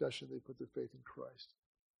of the discussion they put their faith in Christ.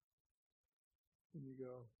 And you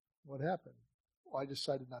go, what happened? Well, I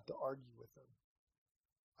decided not to argue with them.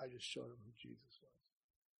 I just showed them who Jesus was.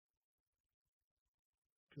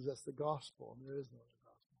 Because that's the gospel, and there is no other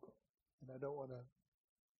gospel. And I don't want to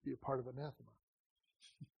be a part of anathema.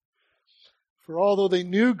 For although they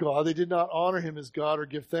knew God, they did not honor him as God or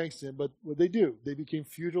give thanks to him. But what they do, they became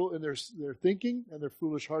futile in their thinking, and their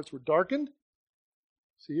foolish hearts were darkened.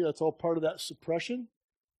 See, that's all part of that suppression.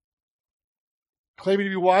 Claiming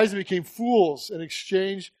to be wise, they became fools and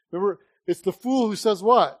exchanged. Remember, it's the fool who says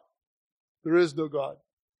what? There is no God.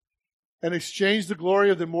 And exchanged the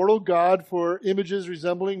glory of the immortal God for images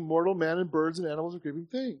resembling mortal man and birds and animals and creeping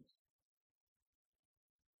things.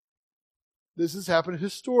 This has happened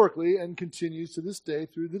historically and continues to this day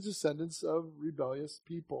through the descendants of rebellious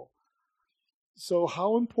people. So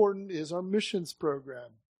how important is our missions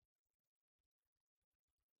program?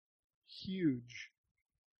 Huge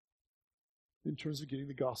in terms of getting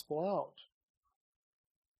the gospel out.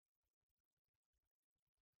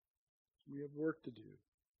 We have work to do.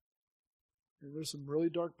 And there's some really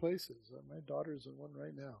dark places. My daughter's in one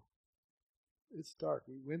right now. It's dark.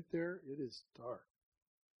 We went there. It is dark.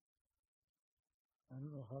 I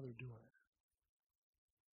don't know how they're doing it.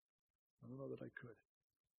 I don't know that I could.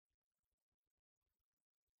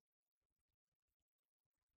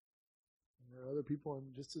 And there are other people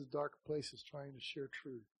in just as dark places trying to share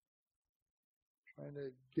truth. Trying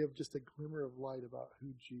to give just a glimmer of light about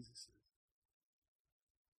who Jesus is.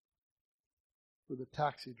 With a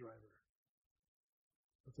taxi driver.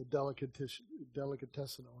 With a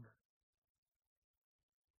delicatessen owner.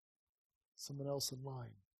 Someone else in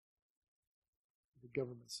line. The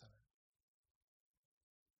government center.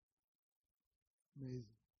 Amazing.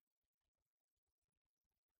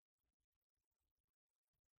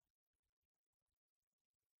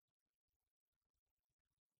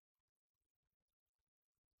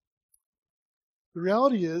 The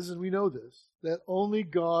reality is, and we know this, that only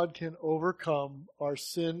God can overcome our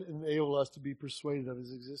sin and enable us to be persuaded of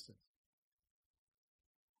his existence.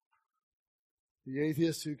 The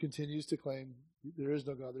atheist who continues to claim there is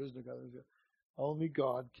no God, there is no God, there is no God. Only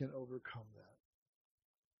God can overcome that.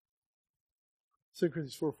 2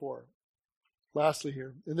 Corinthians 4:4. Lastly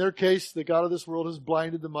here, in their case, the God of this world has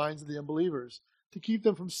blinded the minds of the unbelievers to keep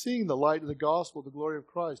them from seeing the light of the gospel, the glory of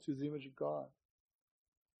Christ, who is the image of God.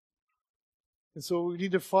 And so we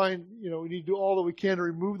need to we need to do all that we can to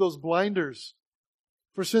remove those blinders.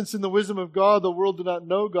 For since in the wisdom of God, the world did not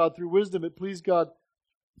know God through wisdom, it pleased God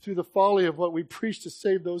through the folly of what we preach to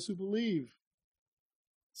save those who believe.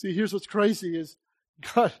 See, here's what's crazy is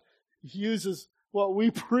God uses what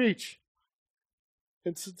we preach.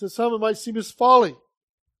 And to some it might seem as folly.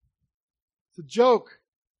 It's a joke.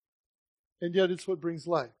 And yet it's what brings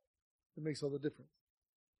life. It makes all the difference.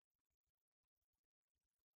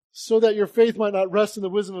 So that your faith might not rest in the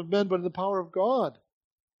wisdom of men, but in the power of God.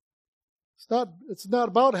 It's not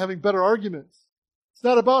about having better arguments. It's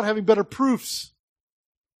not about having better proofs.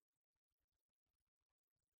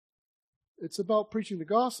 It's about preaching the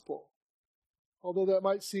gospel, although that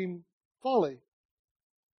might seem folly.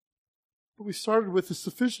 But we started with the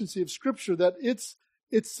sufficiency of Scripture, that it's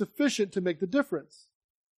sufficient to make the difference.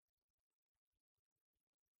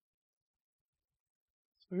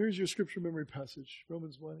 So here's your scripture memory passage,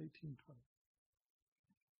 Romans 1:18-20.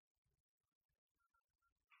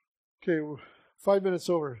 Okay, we're 5 minutes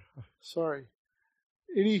over. Sorry.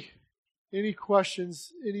 Any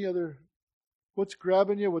questions? Any other? What's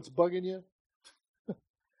grabbing you? What's bugging you?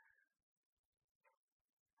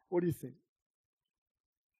 What do you think?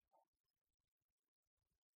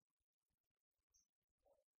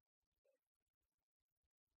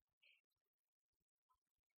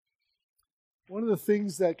 One of the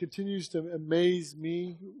things that continues to amaze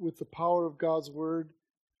me with the power of God's Word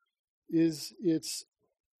is its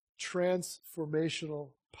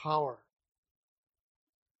transformational power.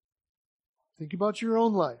 Think about your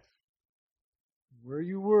own life, where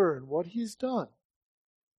you were and what He's done.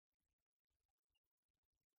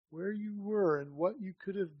 Where you were and what you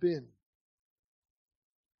could have been.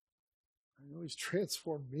 I know He's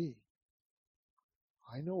transformed me.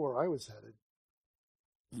 I know where I was headed.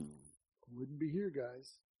 I wouldn't be here,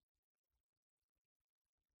 guys.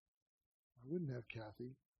 I wouldn't have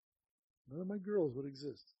Kathy. None of my girls would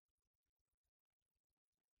exist.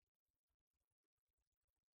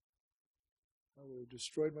 I would have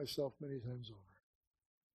destroyed myself many times over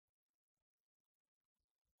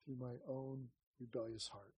through my own rebellious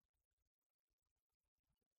heart.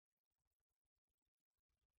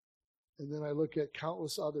 And then I look at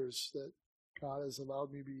countless others that God has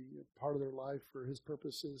allowed me to be a part of their life for His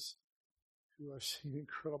purposes, who I've seen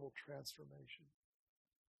incredible transformation.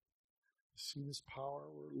 I've seen His power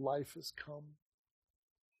where life has come,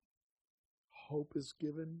 hope is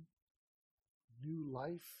given, new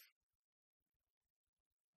life.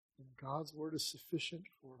 And God's Word is sufficient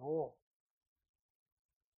for it all.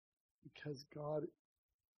 Because God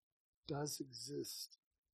does exist,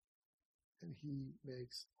 and He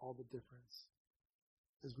makes all the difference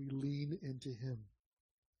as we lean into Him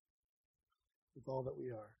with all that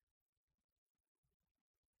we are.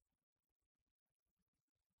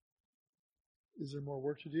 Is there more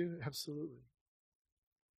work to do? Absolutely.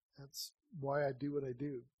 That's why I do what I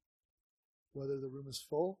do. Whether the room is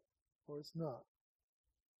full or it's not.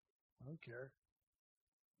 I don't care.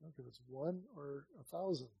 I don't care if it's 1 or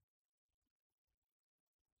 1,000.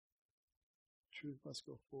 Truth must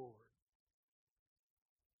go forward.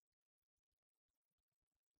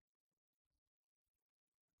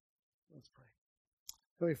 Let's pray.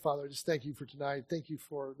 Heavenly Father, I just thank You for tonight. Thank You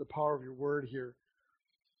for the power of Your Word here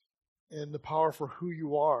and the power for who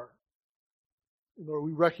You are. And Lord,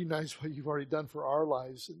 we recognize what You've already done for our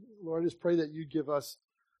lives. And Lord, I just pray that You give us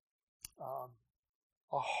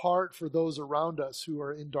a heart for those around us who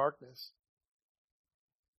are in darkness,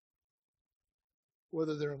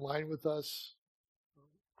 whether they're in line with us,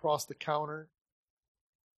 across the counter,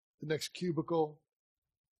 the next cubicle,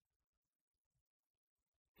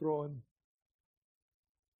 throwing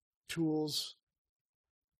tools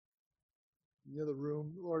in the other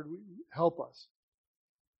room. Lord, help us.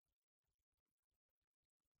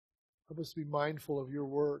 Help us to be mindful of Your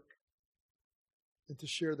work and to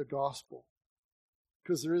share the gospel.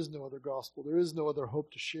 Because there is no other gospel. There is no other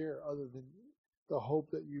hope to share other than the hope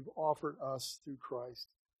that You've offered us through Christ.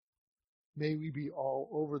 May we be all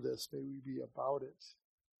over this. May we be about it.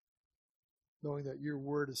 Knowing that Your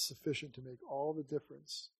Word is sufficient to make all the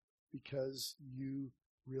difference because You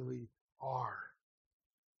really are.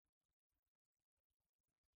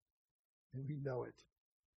 And we know it.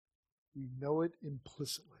 We know it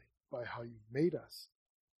implicitly by how You've made us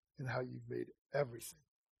and how You've made everything.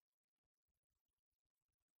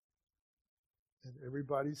 And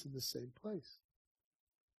everybody's in the same place.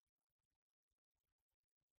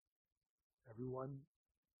 Everyone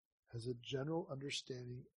has a general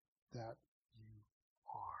understanding that You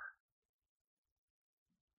are.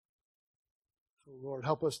 So Lord,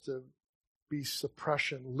 help us to be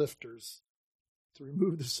suppression lifters, to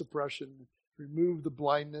remove the suppression, remove the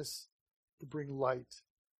blindness, to bring light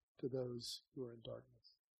to those who are in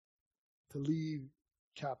darkness, to leave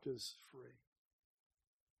captives free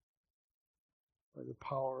by the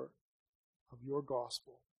power of Your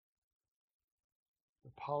gospel,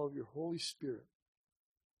 the power of Your Holy Spirit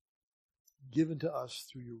given to us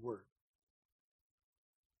through Your Word.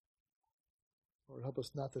 Lord, help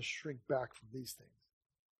us not to shrink back from these things.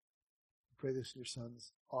 I pray this in Your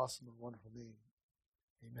Son's awesome and wonderful name.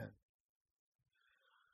 Amen.